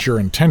that's what your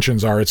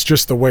intentions are. It's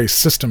just the way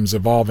systems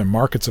evolve and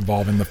markets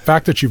evolve, and the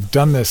fact that you've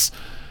done this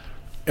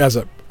as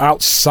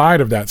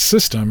outside of that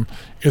system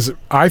is,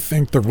 I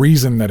think, the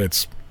reason that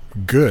it's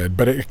good.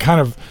 But it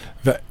kind of,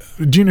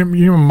 do you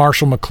know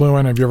Marshall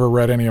McLuhan? Have you ever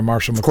read any of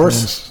Marshall McLuhan's? Of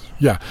course.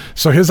 Yeah.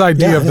 So his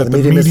idea of that the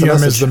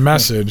medium is the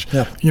message,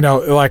 you know,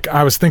 like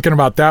I was thinking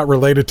about that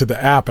related to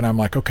the app, and I'm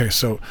like, okay,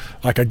 so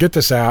like I get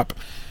this app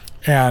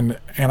and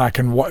I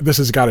can, this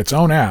has got its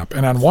own app.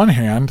 And on one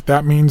hand,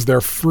 that means they're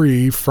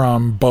free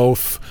from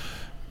both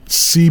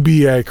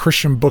CBA,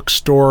 Christian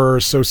Bookstore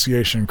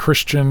Association,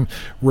 Christian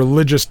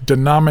religious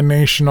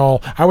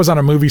denominational. I was on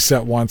a movie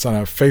set once on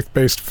a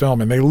faith-based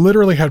film, and they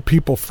literally had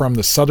people from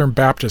the Southern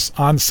Baptists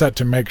on set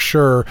to make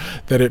sure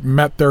that it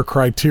met their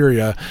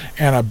criteria.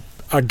 And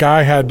a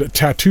guy had a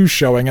tattoo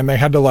showing, and they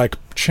had to like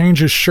change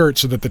his shirt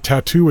so that the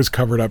tattoo was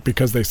covered up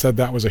because they said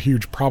that was a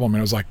huge problem.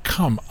 And I was like,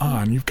 come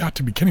on, you've got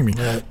to be kidding me.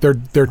 Right.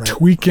 They're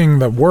tweaking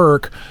the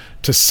work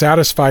to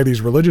satisfy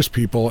these religious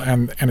people,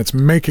 and it's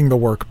making the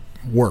work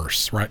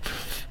worse, right?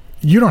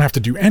 You don't have to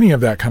do any of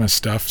that kind of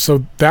stuff.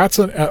 So that's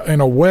in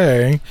a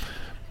way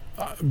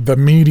the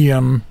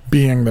medium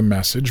being the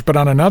message. But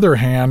on another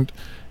hand,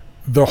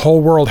 the whole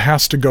world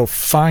has to go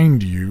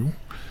find you,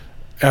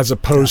 as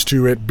opposed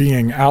to it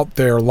being out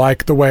there,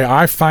 like the way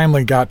I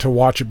finally got to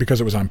watch it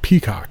because it was on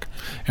Peacock.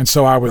 And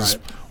so I was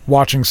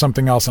watching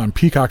something else on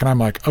Peacock, and I'm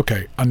like,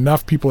 okay,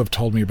 enough people have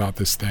told me about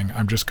this thing.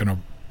 I'm just going to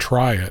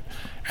try it.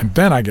 And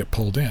then I get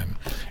pulled in.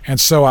 And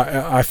so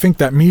I think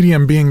that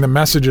medium being the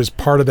message is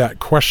part of that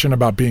question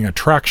about being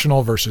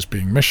attractional versus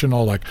being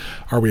missional. Like,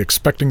 are we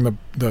expecting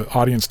the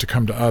audience to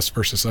come to us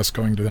versus us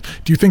going to them?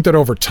 Do you think that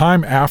over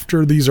time,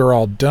 after these are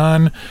all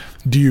done,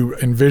 do you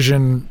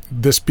envision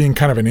this being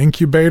kind of an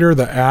incubator,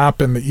 the app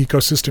and the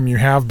ecosystem you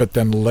have, but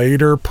then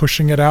later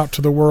pushing it out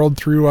to the world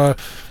through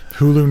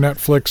Hulu,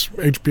 Netflix,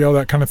 HBO,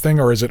 that kind of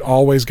thing? Or is it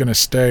always going to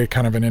stay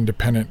kind of an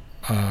independent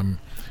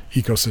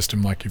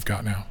ecosystem like you've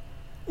got now?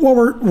 Well,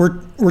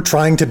 we're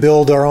trying to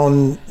build our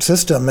own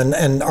system,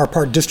 and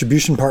our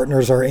distribution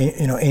partners are,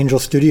 you know, Angel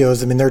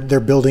Studios. I mean,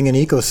 they're building an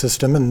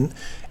ecosystem,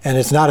 and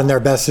it's not in their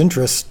best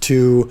interest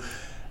to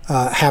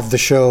have the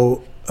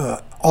show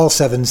all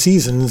 7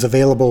 seasons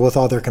available with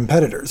all their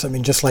competitors. I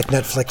mean, just like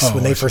Netflix,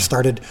 when they first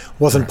started,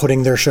 wasn't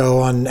putting their show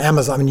on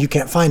Amazon. I mean, you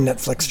can't find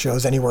Netflix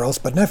shows anywhere else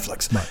but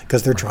Netflix,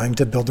 because they're trying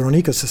to build their own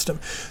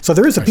ecosystem. So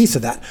there is a piece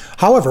of that.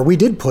 However, we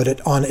did put it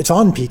on, it's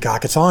on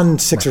Peacock. It's on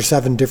 6 or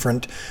 7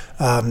 different,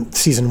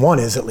 season 1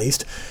 is at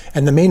least.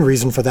 And the main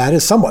reason for that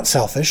is somewhat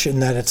selfish,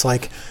 in that it's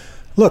like,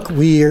 look,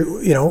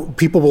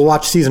 people will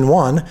watch season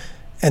 1,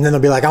 and then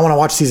they'll be like, I want to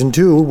watch season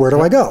 2. Where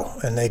do I go?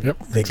 And they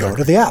go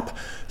to the app.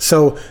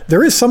 So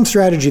there is some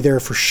strategy there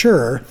for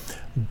sure,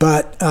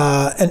 but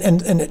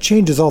and it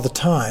changes all the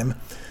time.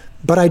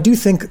 But I do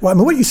think, well, I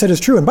mean, what you said is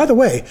true. And by the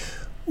way,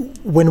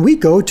 when we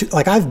go to,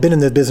 like, I've been in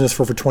the business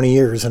for over 20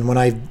 years, and when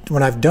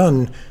I've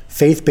done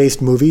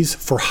faith-based movies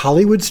for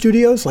Hollywood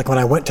studios, like when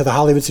I went to the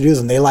Hollywood studios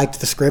and they liked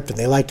the script and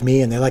they liked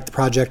me and they liked the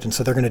project, and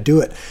so they're going to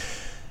do it,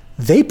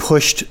 they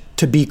pushed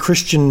to be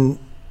Christian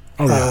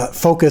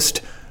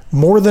focused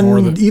more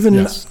than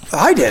even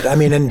I did. I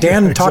mean, and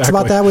Dan talks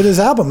about that with his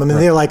album. I mean,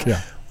 they're like,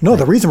 no,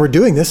 the reason we're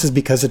doing this is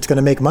because it's going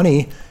to make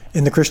money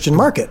in the Christian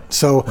market.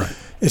 So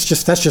it's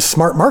just, that's just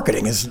smart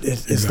marketing. Is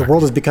the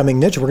world is becoming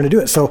niche, we're going to do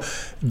it. So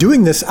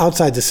doing this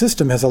outside the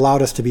system has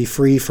allowed us to be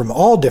free from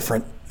all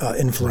different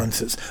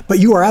influences. But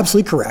you are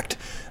absolutely correct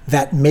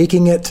that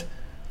making it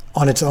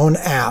on its own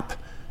app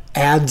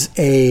adds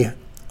a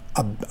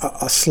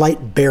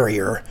slight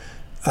barrier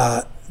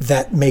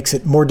that makes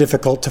it more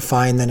difficult to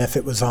find than if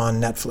it was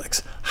on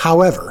Netflix.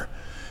 However,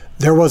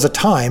 there was a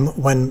time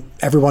when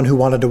everyone who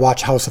wanted to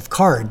watch House of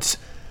Cards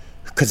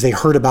because they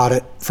heard about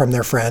it from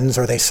their friends,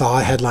 or they saw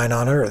a headline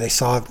on it, or they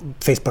saw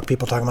Facebook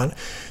people talking about it.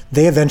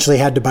 They eventually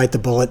had to bite the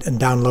bullet and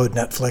download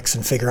Netflix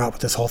and figure out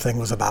what this whole thing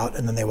was about,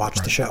 and then they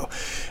watched the show.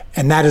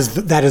 And that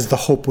is the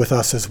hope with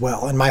us as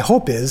well. And my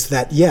hope is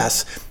that,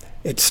 yes,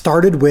 it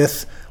started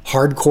with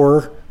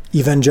hardcore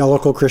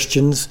evangelical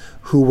Christians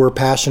who were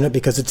passionate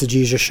because it's a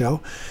Jesus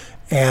show.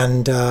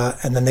 And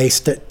then they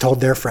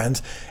told their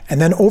friends. And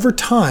then over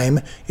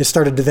time, it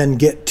started to then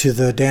get to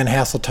the Dan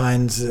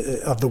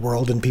Hasseltines of the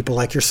world and people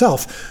like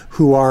yourself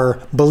who are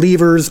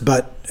believers,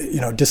 but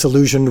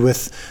disillusioned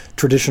with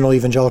traditional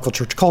evangelical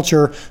church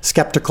culture,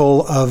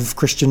 skeptical of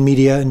Christian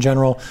media in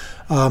general,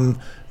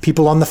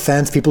 people on the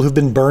fence, people who've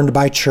been burned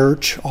by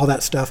church, all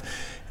that stuff.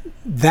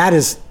 That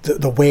is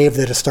the wave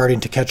that is starting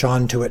to catch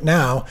on to it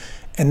now.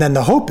 And then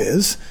the hope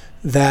is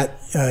that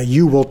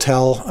you will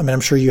tell,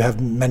 I'm sure you have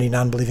many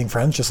non-believing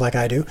friends, just like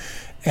I do,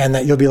 and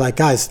that you'll be like,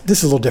 guys, this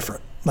is a little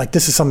different. Like,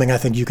 this is something I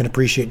think you can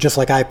appreciate, just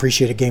like I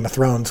appreciated Game of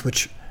Thrones,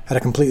 which had a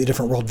completely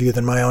different worldview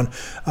than my own,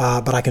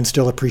 but I can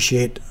still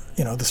appreciate,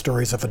 the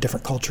stories of a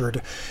different culture.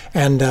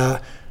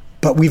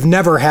 But we've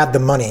never had the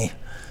money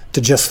to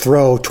just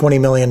throw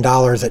 $20 million at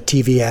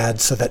TV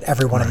ads so that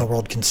everyone in the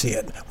world can see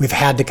it. We've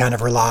had to kind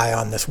of rely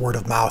on this word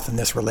of mouth and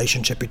this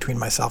relationship between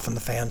myself and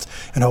the fans,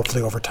 and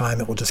hopefully over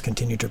time it will just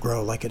continue to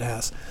grow like it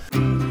has.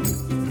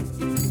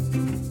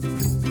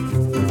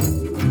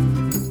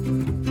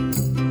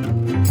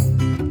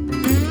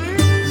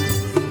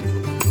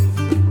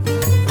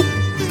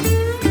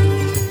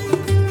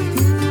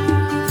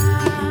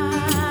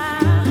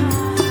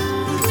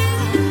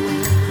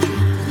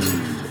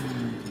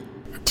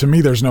 To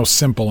me, there's no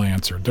simple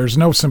answer. There's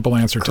no simple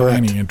answer to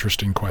any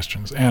interesting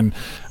questions. And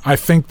I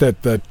think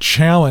that the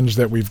challenge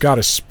that we've got,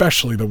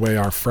 especially the way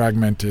our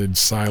fragmented,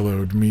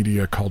 siloed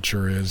media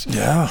culture is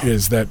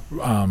that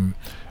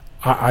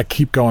I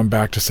keep going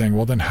back to saying,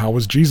 well, then how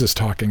was Jesus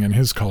talking in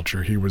his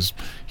culture? He was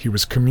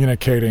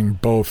communicating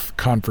both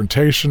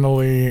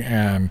confrontationally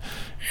and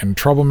in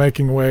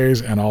troublemaking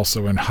ways, and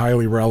also in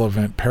highly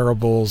relevant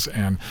parables,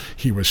 and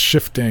he was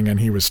shifting, and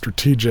he was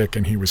strategic,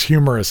 and he was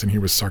humorous, and he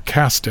was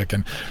sarcastic,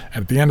 and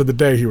at the end of the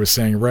day he was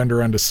saying,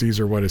 render unto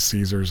Caesar what is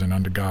Caesar's, and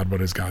unto God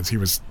what is God's. He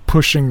was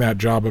pushing that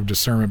job of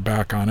discernment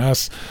back on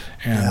us,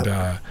 and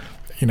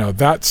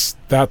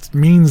that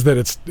means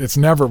that it's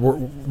never,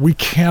 we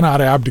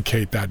cannot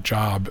abdicate that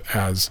job.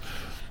 As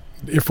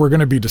if we're going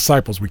to be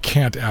disciples, we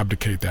can't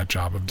abdicate that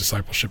job of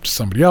discipleship to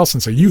somebody else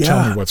and say, you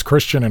tell me what's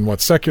Christian and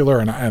what's secular,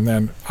 and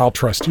then I'll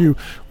trust you.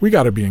 We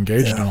got to be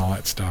engaged in all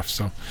that stuff.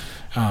 So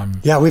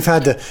we've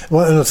had to.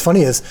 Well, and what's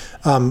funny is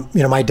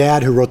my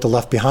dad, who wrote the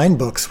Left Behind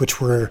books, which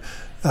were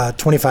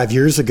 25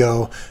 years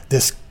ago,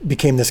 this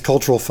became this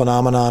cultural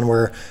phenomenon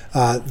where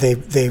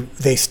they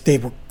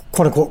were,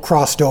 quote unquote,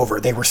 crossed over.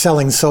 They were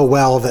selling so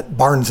well that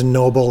Barnes and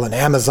Noble and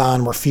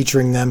Amazon were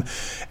featuring them.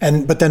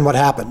 But then what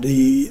happened?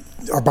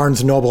 Our Barnes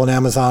and Noble and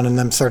Amazon and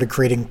them started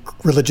creating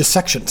religious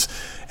sections.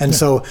 And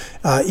so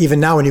even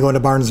now when you go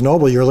into Barnes and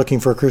Noble, you're looking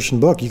for a Christian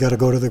book, you got to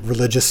go to the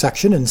religious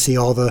section and see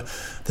all the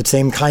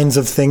same kinds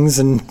of things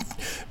and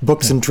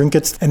books and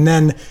trinkets. And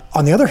then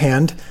on the other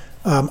hand,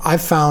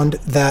 I've found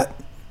that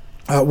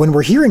when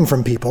we're hearing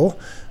from people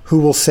who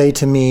will say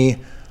to me,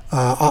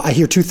 I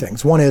hear two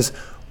things. One is,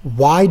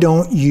 why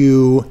don't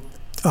you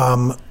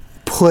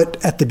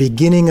put at the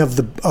beginning of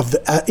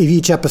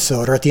each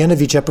episode, or at the end of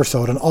each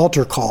episode, an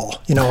altar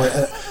call?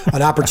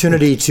 An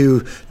opportunity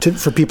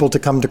for people to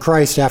come to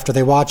Christ after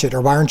they watch it.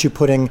 Or why aren't you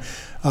putting,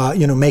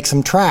 make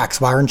some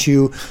tracks? Why aren't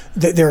you?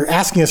 They're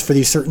asking us for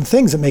these certain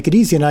things that make it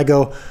easy, and I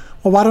go,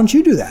 well, why don't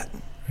you do that?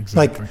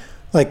 Exactly.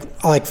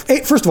 Hey,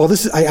 first of all,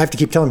 I have to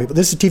keep telling people,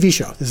 this is a TV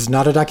show. This is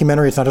not a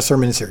documentary. It's not a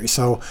sermon series.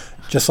 So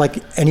just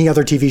like any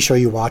other TV show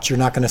you watch, you're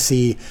not going to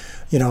see,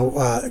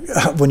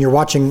 when you're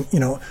watching,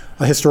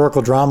 a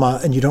historical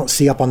drama and you don't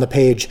see up on the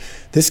page,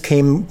 this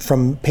came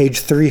from page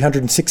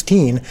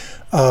 316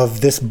 of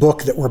this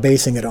book that we're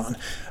basing it on.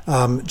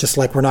 Just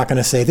like we're not going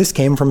to say this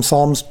came from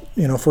Psalms,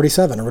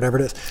 47 or whatever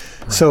it is.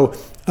 Right. So,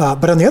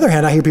 but on the other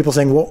hand, I hear people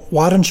saying, well,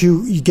 why don't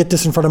you get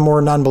this in front of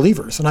more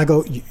non-believers? And I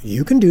go,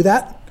 you can do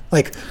that.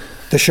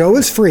 The show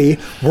is free.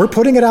 We're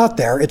putting it out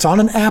there. It's on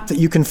an app that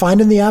you can find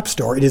in the App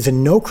Store. It is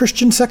in no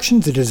Christian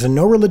sections. It is in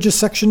no religious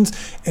sections,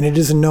 and it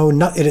is in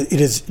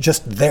it is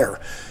just there,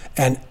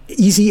 and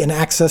easy and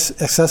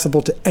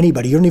accessible to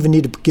anybody. You don't even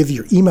need to give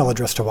your email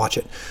address to watch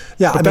it.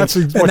 Yeah, but that's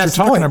what you're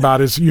talking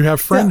about. Is you have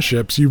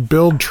friendships, you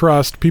build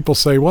trust. People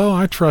say, "Well,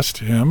 I trust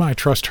him. I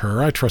trust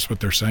her. I trust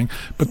what they're saying."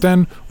 But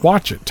then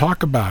watch it,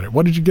 talk about it.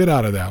 What did you get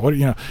out of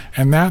that?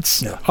 And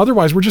that's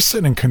otherwise we're just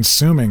sitting and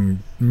consuming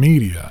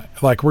media.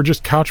 Like we're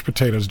just couch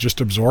potatoes,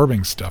 just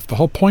absorbing stuff. The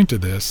whole point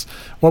of this,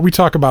 what we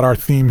talk about, our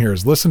theme here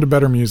is listen to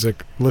better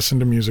music, listen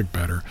to music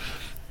better.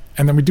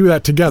 And then we do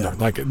that together.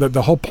 Like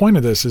the whole point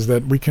of this is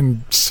that we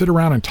can sit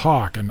around and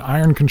talk, and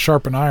iron can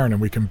sharpen iron,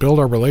 and we can build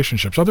our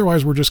relationships.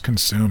 Otherwise, we're just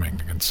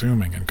consuming.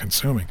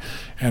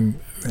 And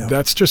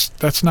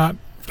that's not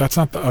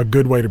a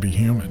good way to be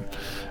human.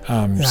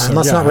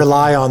 Let's not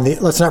rely on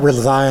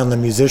the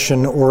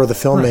musician or the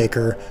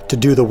filmmaker to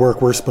do the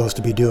work we're supposed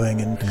to be doing.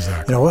 And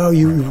exactly.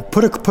 You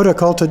put a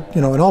call to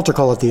an altar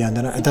call at the end,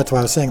 and that's why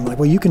I was saying, like,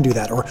 well, you can do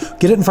that, or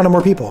get it in front of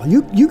more people.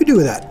 You can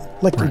do that.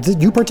 Like,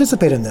 right. You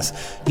participate in this.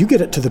 You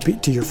get it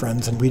to your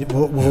friends, and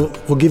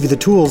we'll give you the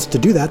tools to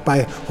do that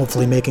by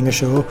hopefully making a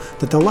show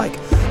that they'll like.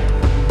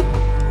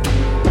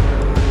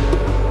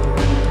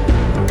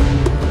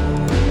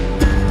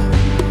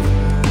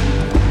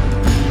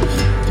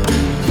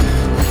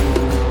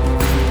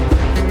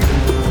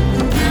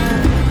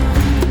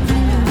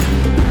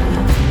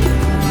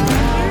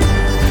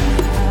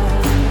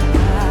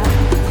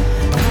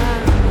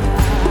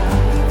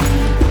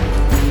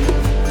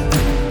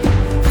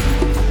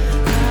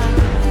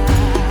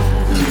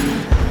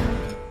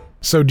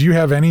 So do you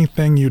have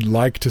anything you'd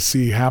like to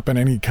see happen?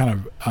 Any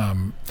kind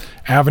of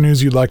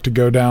avenues you'd like to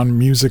go down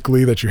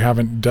musically that you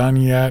haven't done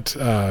yet?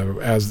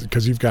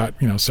 Because you've got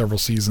several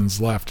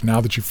seasons left.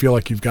 Now that you feel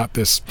like you've got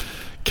this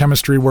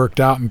chemistry worked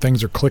out and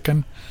things are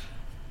clicking?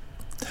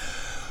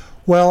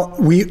 Well,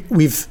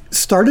 we've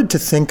started to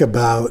think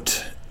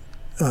about.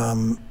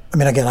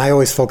 Again, I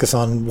always focus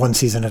on one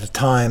season at a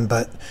time,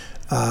 but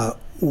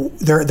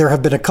there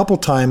have been a couple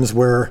times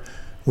where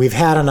we've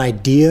had an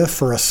idea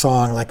for a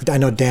song. Like, I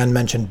know Dan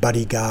mentioned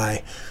Buddy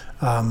Guy.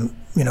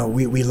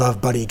 We love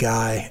Buddy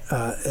Guy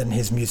and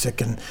his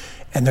music, and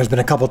there's been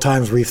a couple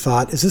times where we've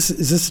thought, is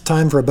this a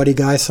time for a Buddy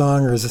Guy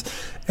song, or is this?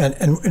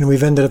 And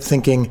we've ended up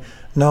thinking,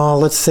 no,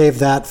 let's save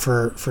that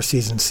for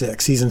season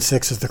 6. Season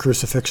 6 is the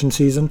crucifixion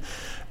season,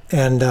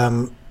 and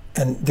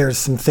there's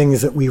some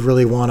things that we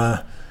really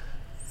want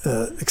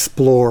to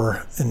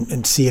explore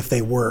and see if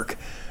they work,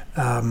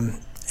 that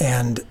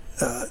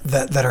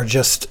are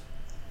just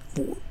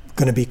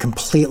going to be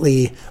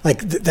completely like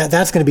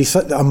that's going to be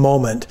a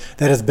moment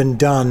that has been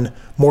done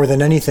more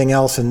than anything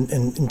else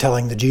in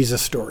telling the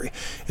Jesus story.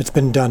 It's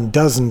been done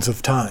dozens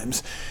of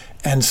times,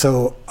 and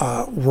so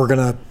we're going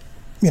to,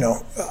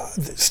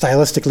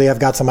 stylistically, I've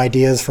got some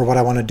ideas for what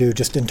I want to do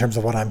just in terms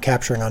of what I'm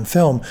capturing on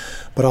film,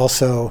 but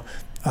also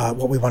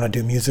what we want to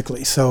do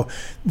musically. So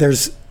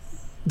there's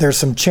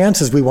some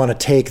chances we want to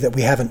take that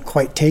we haven't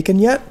quite taken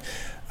yet.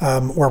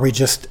 Where we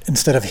just,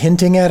 instead of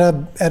hinting at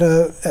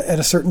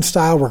a certain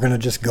style, we're going to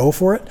just go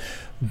for it.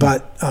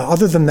 But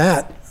other than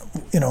that,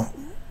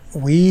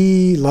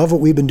 we love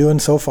what we've been doing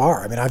so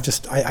far. I mean, I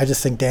just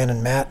think Dan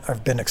and Matt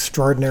have been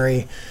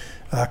extraordinary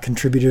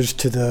contributors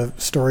to the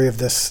story of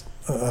this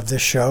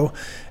show,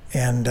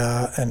 and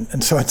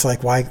so it's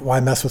like, why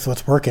mess with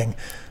what's working?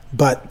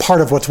 But part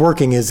of what's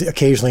working is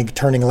occasionally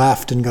turning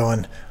left and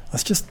going,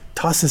 let's just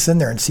toss this in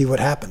there and see what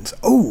happens.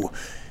 Oh,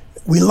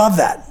 we love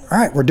that. All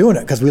right, we're doing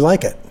it because we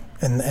like it.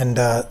 And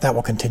that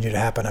will continue to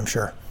happen, I'm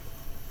sure.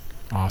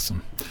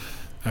 Awesome.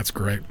 That's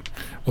great.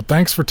 Well,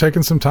 thanks for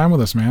taking some time with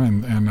us,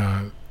 man,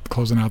 and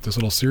closing out this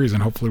little series.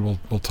 And hopefully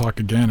we'll talk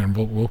again, and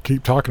we'll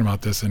keep talking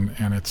about this. And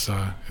it's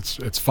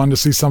fun to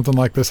see something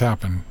like this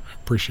happen. I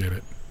appreciate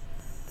it.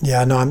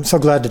 Yeah, no, I'm so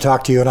glad to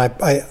talk to you. And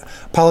I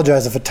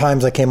apologize if at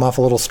times I came off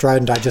a little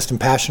strident. I just am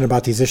passionate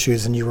about these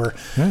issues, and you were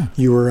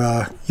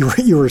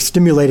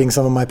stimulating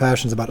some of my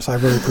passions about it. So I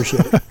really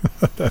appreciate it.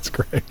 That's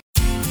great.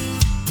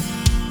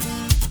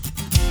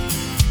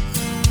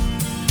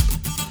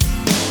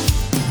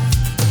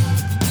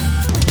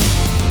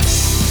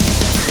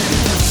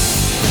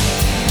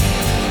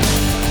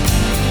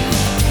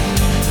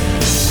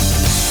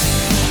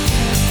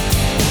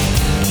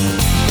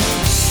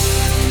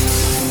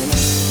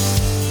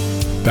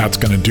 That's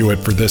going to do it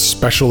for this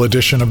special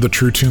edition of the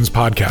True Tunes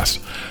podcast.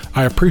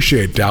 I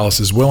appreciate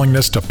Dallas's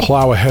willingness to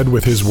plow ahead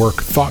with his work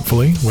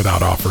thoughtfully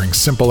without offering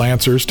simple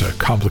answers to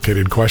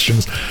complicated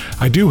questions.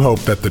 I do hope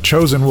that The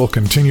Chosen will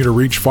continue to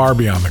reach far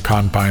beyond the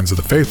confines of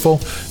the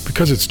faithful,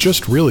 because it's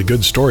just really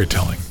good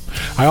storytelling.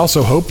 I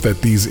also hope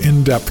that these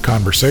in-depth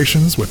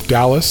conversations with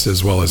Dallas,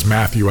 as well as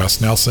Matthew S.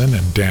 Nelson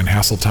and Dan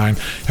Hasseltine,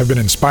 have been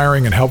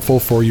inspiring and helpful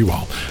for you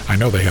all. I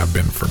know they have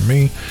been for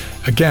me.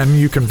 Again,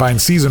 you can find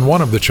Season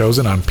 1 of The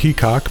Chosen on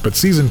Peacock, but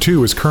Season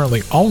 2 is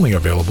currently only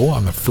available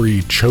on the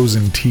free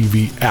Chosen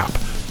TV app.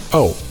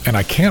 Oh, and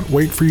I can't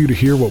wait for you to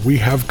hear what we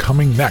have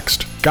coming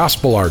next.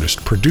 Gospel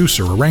artist,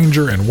 producer,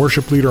 arranger, and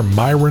worship leader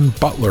Myron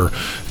Butler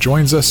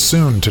joins us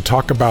soon to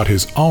talk about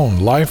his own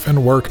life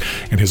and work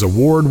and his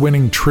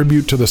award-winning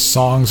tribute to the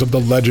songs of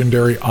the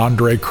legendary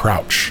Andre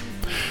Crouch.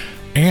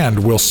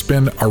 And we'll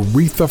spin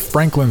Aretha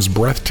Franklin's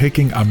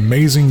breathtaking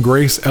Amazing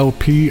Grace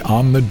LP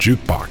on the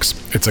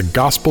jukebox. It's a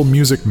gospel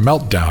music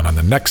meltdown on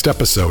the next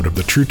episode of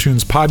the True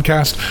Tunes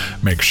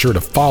podcast. Make sure to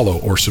follow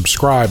or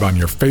subscribe on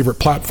your favorite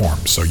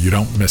platform so you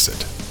don't miss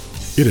it.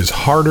 It is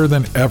harder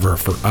than ever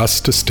for us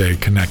to stay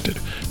connected.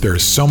 There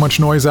is so much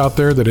noise out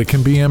there that it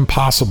can be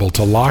impossible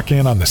to lock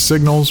in on the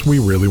signals we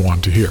really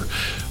want to hear.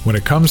 When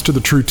it comes to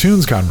the True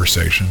Tunes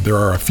conversation, there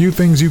are a few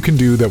things you can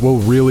do that will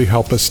really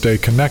help us stay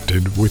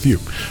connected with you.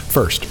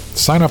 First,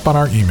 sign up on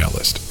our email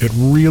list. It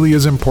really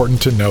is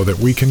important to know that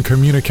we can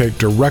communicate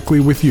directly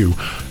with you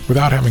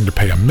without having to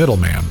pay a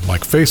middleman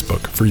like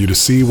Facebook for you to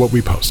see what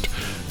we post.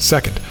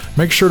 Second,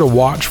 make sure to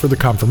watch for the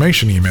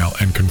confirmation email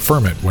and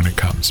confirm it when it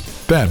comes.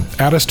 Then,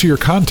 add us to your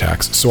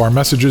contacts so our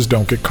messages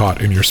don't get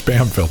caught in your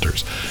spam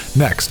filters.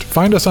 Next,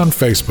 find us on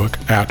Facebook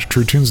at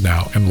True Tunes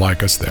Now and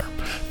like us there.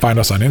 Find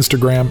us on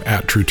Instagram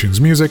at True Tunes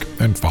Music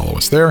and follow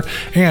us there.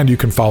 And you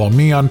can follow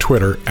me on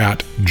Twitter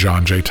at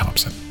John J.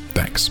 Thompson.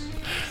 Thanks.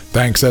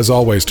 Thanks as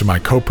always to my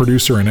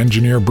co-producer and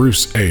engineer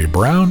Bruce A.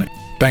 Brown.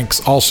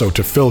 Thanks also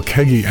to Phil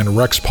Keggy and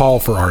Rex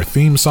Paul for our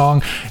theme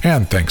song,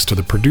 and thanks to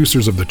the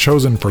producers of The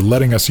Chosen for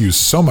letting us use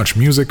so much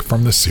music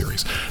from the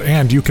series.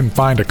 And you can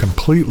find a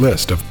complete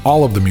list of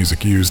all of the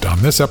music used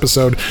on this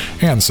episode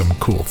and some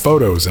cool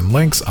photos and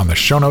links on the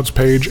show notes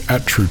page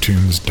at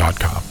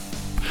truetunes.com.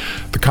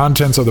 The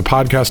contents of the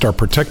podcast are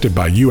protected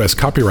by U.S.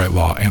 copyright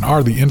law and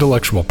are the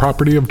intellectual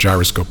property of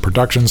Gyroscope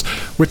Productions,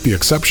 with the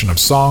exception of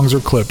songs or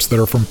clips that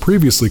are from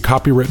previously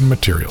copywritten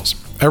materials.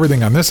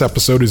 Everything on this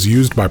episode is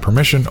used by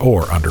permission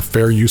or under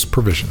fair use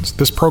provisions.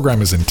 This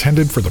program is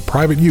intended for the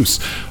private use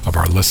of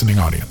our listening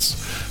audience.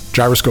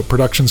 Gyroscope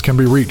Productions can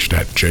be reached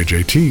at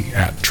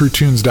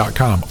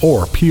jjt@truetunes.com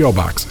or P.O.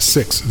 Box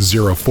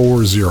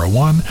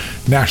 60401,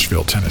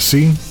 Nashville,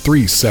 Tennessee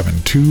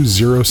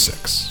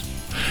 37206.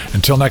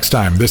 Until next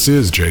time, this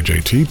is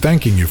JJT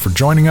thanking you for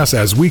joining us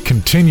as we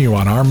continue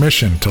on our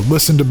mission to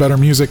listen to better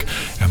music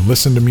and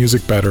listen to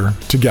music better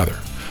together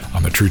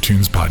on the True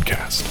Tunes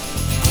podcast.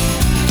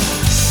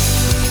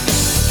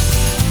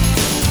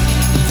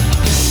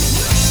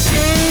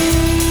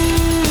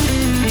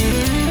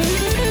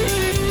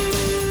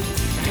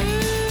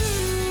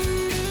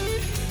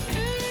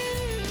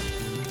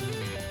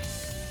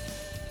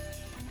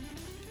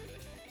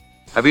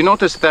 Have you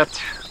noticed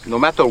that no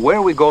matter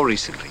where we go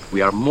recently, we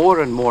are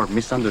more and more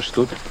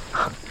misunderstood?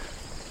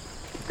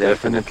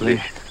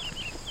 Definitely.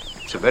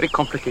 It's a very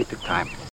complicated time.